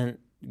doesn't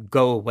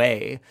go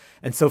away.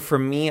 And so for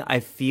me, I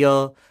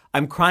feel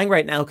I'm crying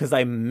right now because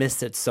I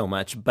miss it so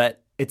much,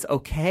 but it's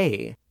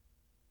okay.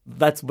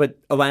 That's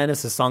what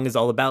Alanis' song is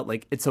all about.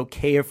 Like, it's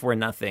okay if we're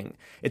nothing.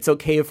 It's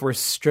okay if we're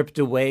stripped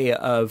away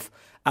of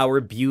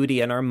our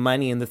beauty and our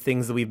money and the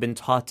things that we've been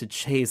taught to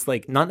chase.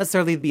 Like, not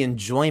necessarily the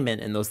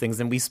enjoyment in those things.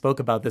 And we spoke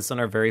about this on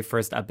our very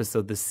first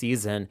episode this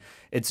season.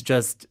 It's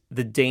just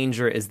the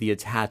danger is the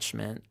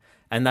attachment.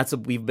 And that's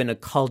what we've been, a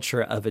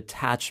culture of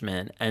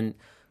attachment and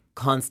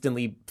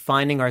constantly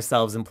finding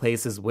ourselves in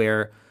places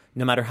where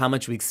no matter how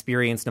much we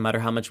experience, no matter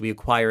how much we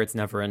acquire, it's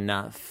never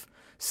enough.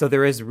 So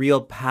there is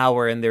real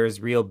power and there is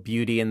real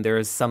beauty and there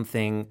is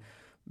something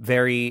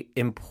very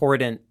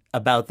important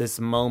about this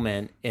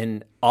moment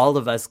in all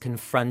of us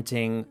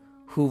confronting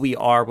who we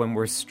are when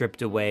we're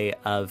stripped away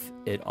of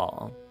it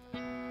all.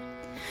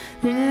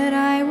 That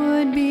I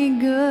would be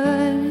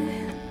good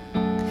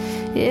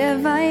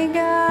if I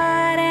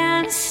got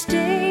and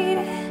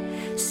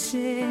stayed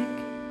sick.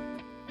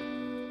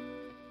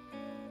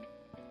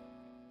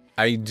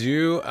 I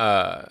do,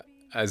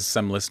 as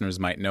some listeners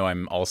might know,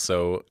 I'm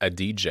also a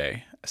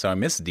DJ. So I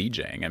miss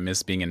DJing. I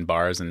miss being in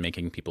bars and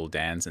making people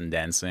dance and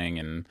dancing.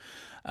 And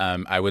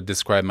I would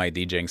describe my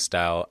DJing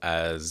style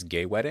as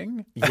gay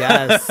wedding.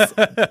 Yes.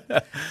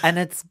 And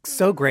it's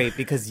so great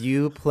because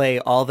you play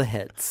all the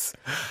hits.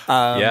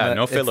 Yeah,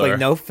 no filler. It's like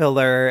no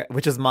filler,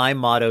 which is my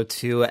motto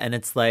too. And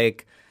it's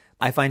like,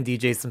 I find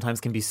DJs sometimes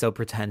can be so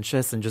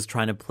pretentious and just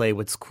trying to play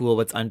what's cool,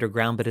 what's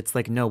underground. But it's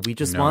like, no, we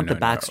just want the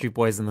Backstreet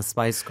Boys and the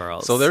Spice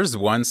Girls. So there's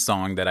one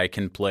song that I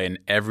can play in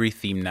every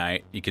theme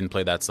night. You can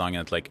play that song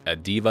at like a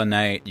diva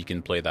night. You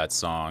can play that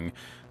song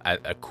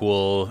at a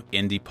cool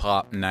indie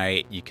pop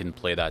night. You can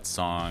play that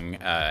song,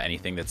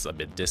 anything that's a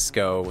bit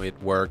disco, it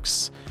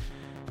works.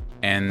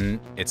 And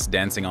it's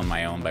Dancing on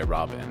My Own by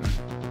Robin.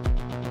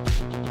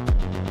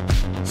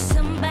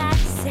 Somebody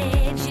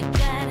said you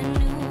got a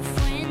new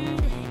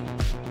friend.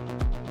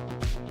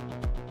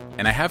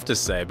 And I have to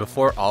say,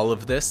 before all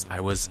of this, I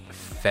was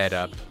fed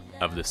up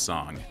of the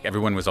song.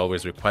 Everyone was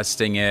always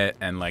requesting it,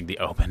 and like the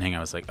opening,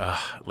 I was like, ugh,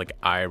 like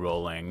eye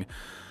rolling.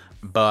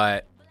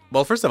 But,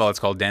 well, first of all, it's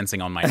called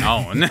Dancing on My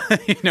Own,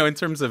 you know, in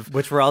terms of...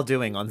 Which we're all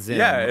doing on Zoom.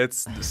 Yeah,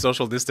 it's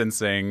social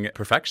distancing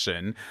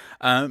perfection.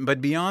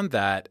 But beyond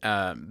that,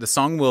 the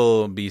song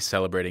will be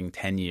celebrating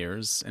 10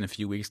 years in a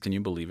few weeks. Can you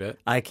believe it?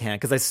 I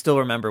can't, because I still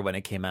remember when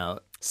it came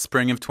out.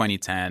 Spring of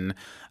 2010,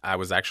 I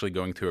was actually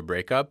going through a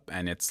breakup,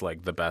 and it's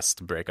like the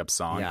best breakup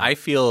song. Yeah. I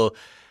feel,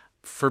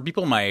 for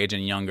people my age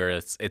and younger,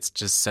 it's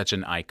just such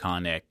an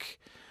iconic...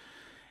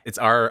 It's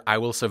our I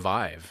Will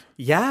Survive.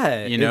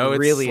 Yeah, you know, it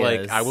really it's like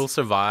is. I will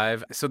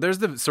survive. So there's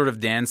the sort of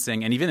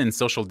dancing, and even in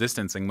social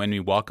distancing, when we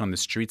walk on the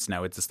streets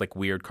now, it's this like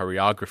weird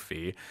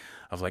choreography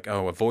of like,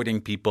 oh,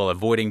 avoiding people,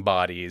 avoiding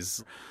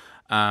bodies.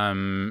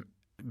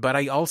 But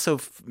I also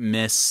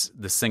miss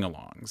the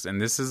sing-alongs,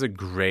 and this is a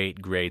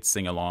great, great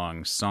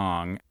sing-along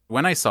song.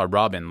 When I saw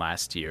Robin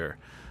last year,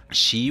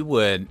 she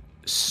would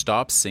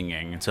stop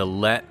singing to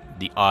let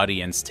the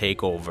audience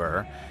take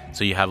over.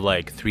 So you have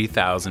like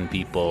 3,000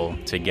 people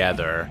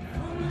together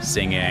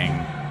singing.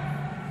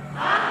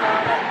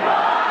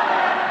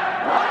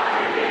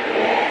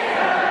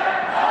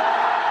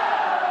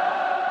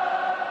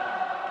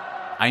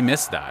 I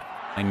miss that.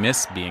 I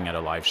miss being at a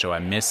live show. I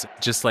miss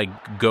just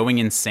like going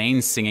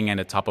insane, singing at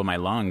the top of my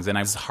lungs. And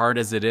as hard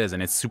as it is,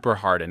 and it's super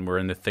hard, and we're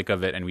in the thick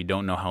of it, and we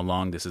don't know how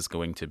long this is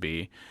going to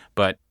be.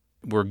 But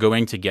we're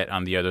going to get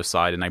on the other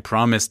side. And I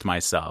promised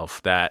myself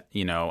that,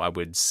 you know, I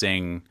would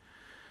sing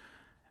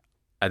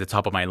at the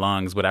top of my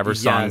lungs, whatever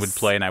song would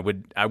play, and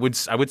I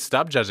would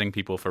stop judging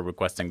people for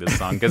requesting this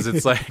song because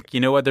it's like, you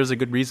know what, there's a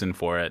good reason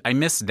for it. I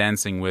miss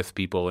dancing with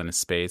people in a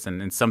space,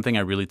 and it's something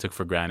I really took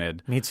for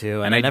granted. Me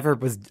too. And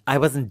I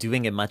wasn't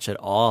doing it much at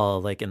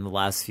all, like in the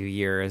last few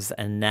years,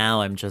 and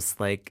now I'm just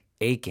like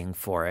aching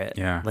for it.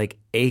 Yeah. Like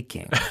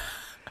aching.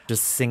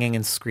 Just singing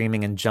and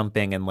screaming and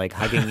jumping and like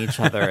hugging each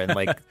other and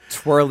like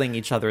twirling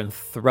each other and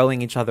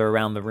throwing each other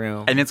around the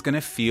room. And it's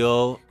gonna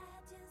feel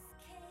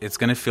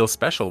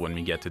special when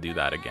we get to do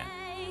that again.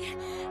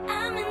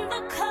 I'm in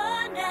the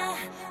corner,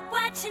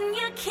 watching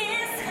you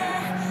kiss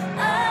her.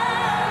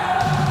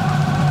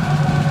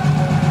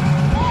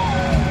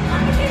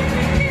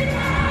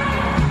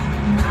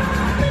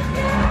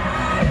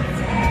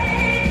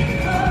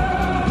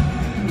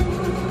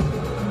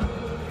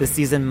 The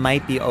season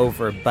might be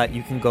over, but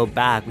you can go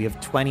back. We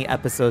have 20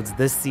 episodes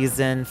this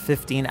season,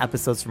 15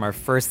 episodes from our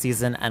first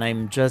season, and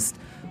I'm just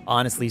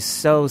honestly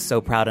so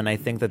proud, and I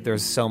think that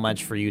there's so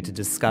much for you to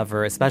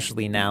discover,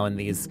 especially now in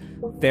these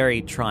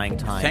very trying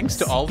times. Thanks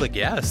to all the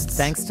guests.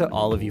 Thanks to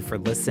all of you for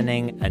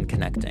listening and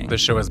connecting. The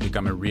show has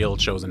become a real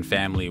chosen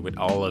family with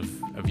all of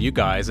you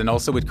guys, and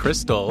also with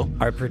Crystal,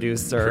 our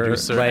producer,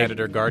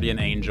 editor, guardian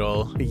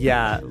angel.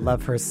 Yeah,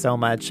 love her so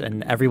much,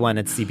 and everyone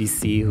at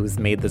CBC who's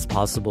made this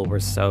possible. We're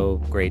so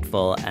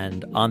grateful.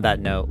 And on that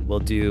note, we'll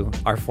do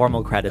our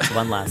formal credits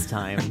one last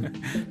time.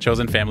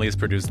 Chosen Family is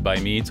produced by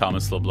me,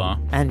 Thomas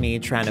LeBlanc. And me,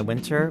 Tranna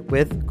Winter,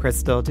 with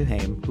Crystal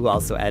Duhame, who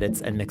also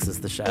edits and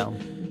mixes the show.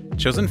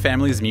 Chosen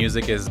Family's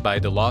music is by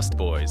The Lost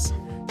Boys.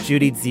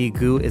 Judy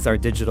Zigu is our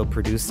digital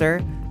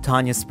producer.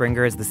 Tanya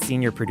Springer is the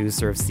senior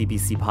producer of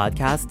CBC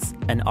Podcasts.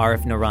 And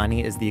Arif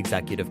Nourani is the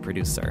executive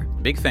producer.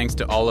 Big thanks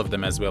to all of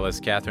them, as well as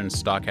Catherine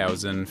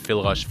Stockhausen,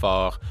 Phil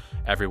Rochefort,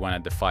 everyone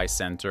at the Phi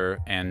Center,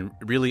 and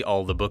really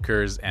all the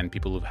bookers and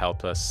people who've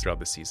helped us throughout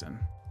the season.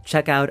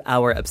 Check out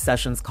our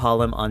Obsessions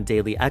column on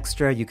Daily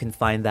Extra. You can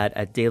find that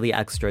at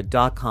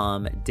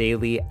dailyextra.com,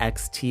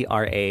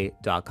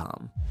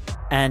 dailyextra.com.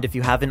 And if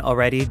you haven't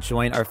already,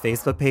 join our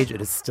Facebook page.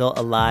 It is still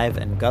alive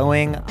and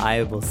going.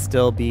 I will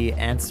still be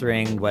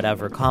answering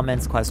whatever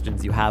comments,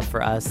 questions you have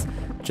for us.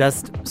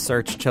 Just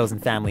search Chosen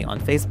Family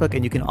on Facebook,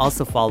 and you can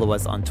also follow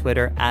us on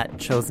Twitter at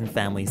Chosen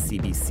Family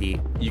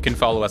CBC. You can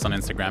follow us on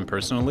Instagram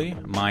personally.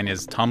 Mine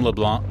is Tom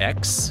LeBlanc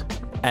X.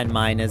 And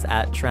mine is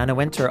at Tranna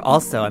Winter.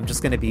 Also, I'm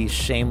just going to be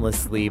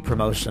shamelessly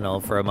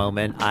promotional for a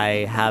moment.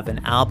 I have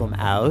an album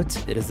out.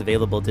 It is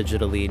available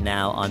digitally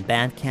now on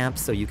Bandcamp,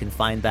 so you can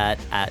find that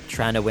at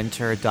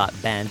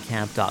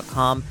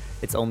trannawinter.bandcamp.com.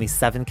 It's only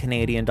 $7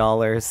 Canadian,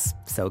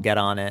 so get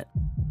on it.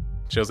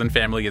 Chosen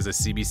Family is a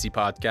CBC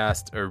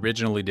podcast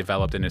originally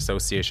developed in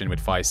association with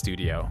Phi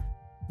Studio.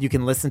 You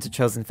can listen to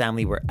Chosen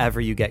Family wherever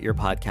you get your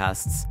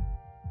podcasts.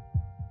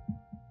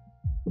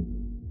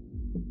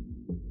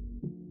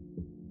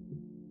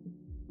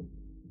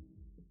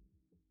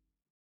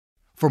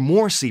 For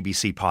more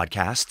CBC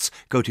podcasts,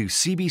 go to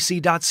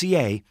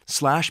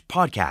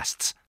cbc.ca/podcasts.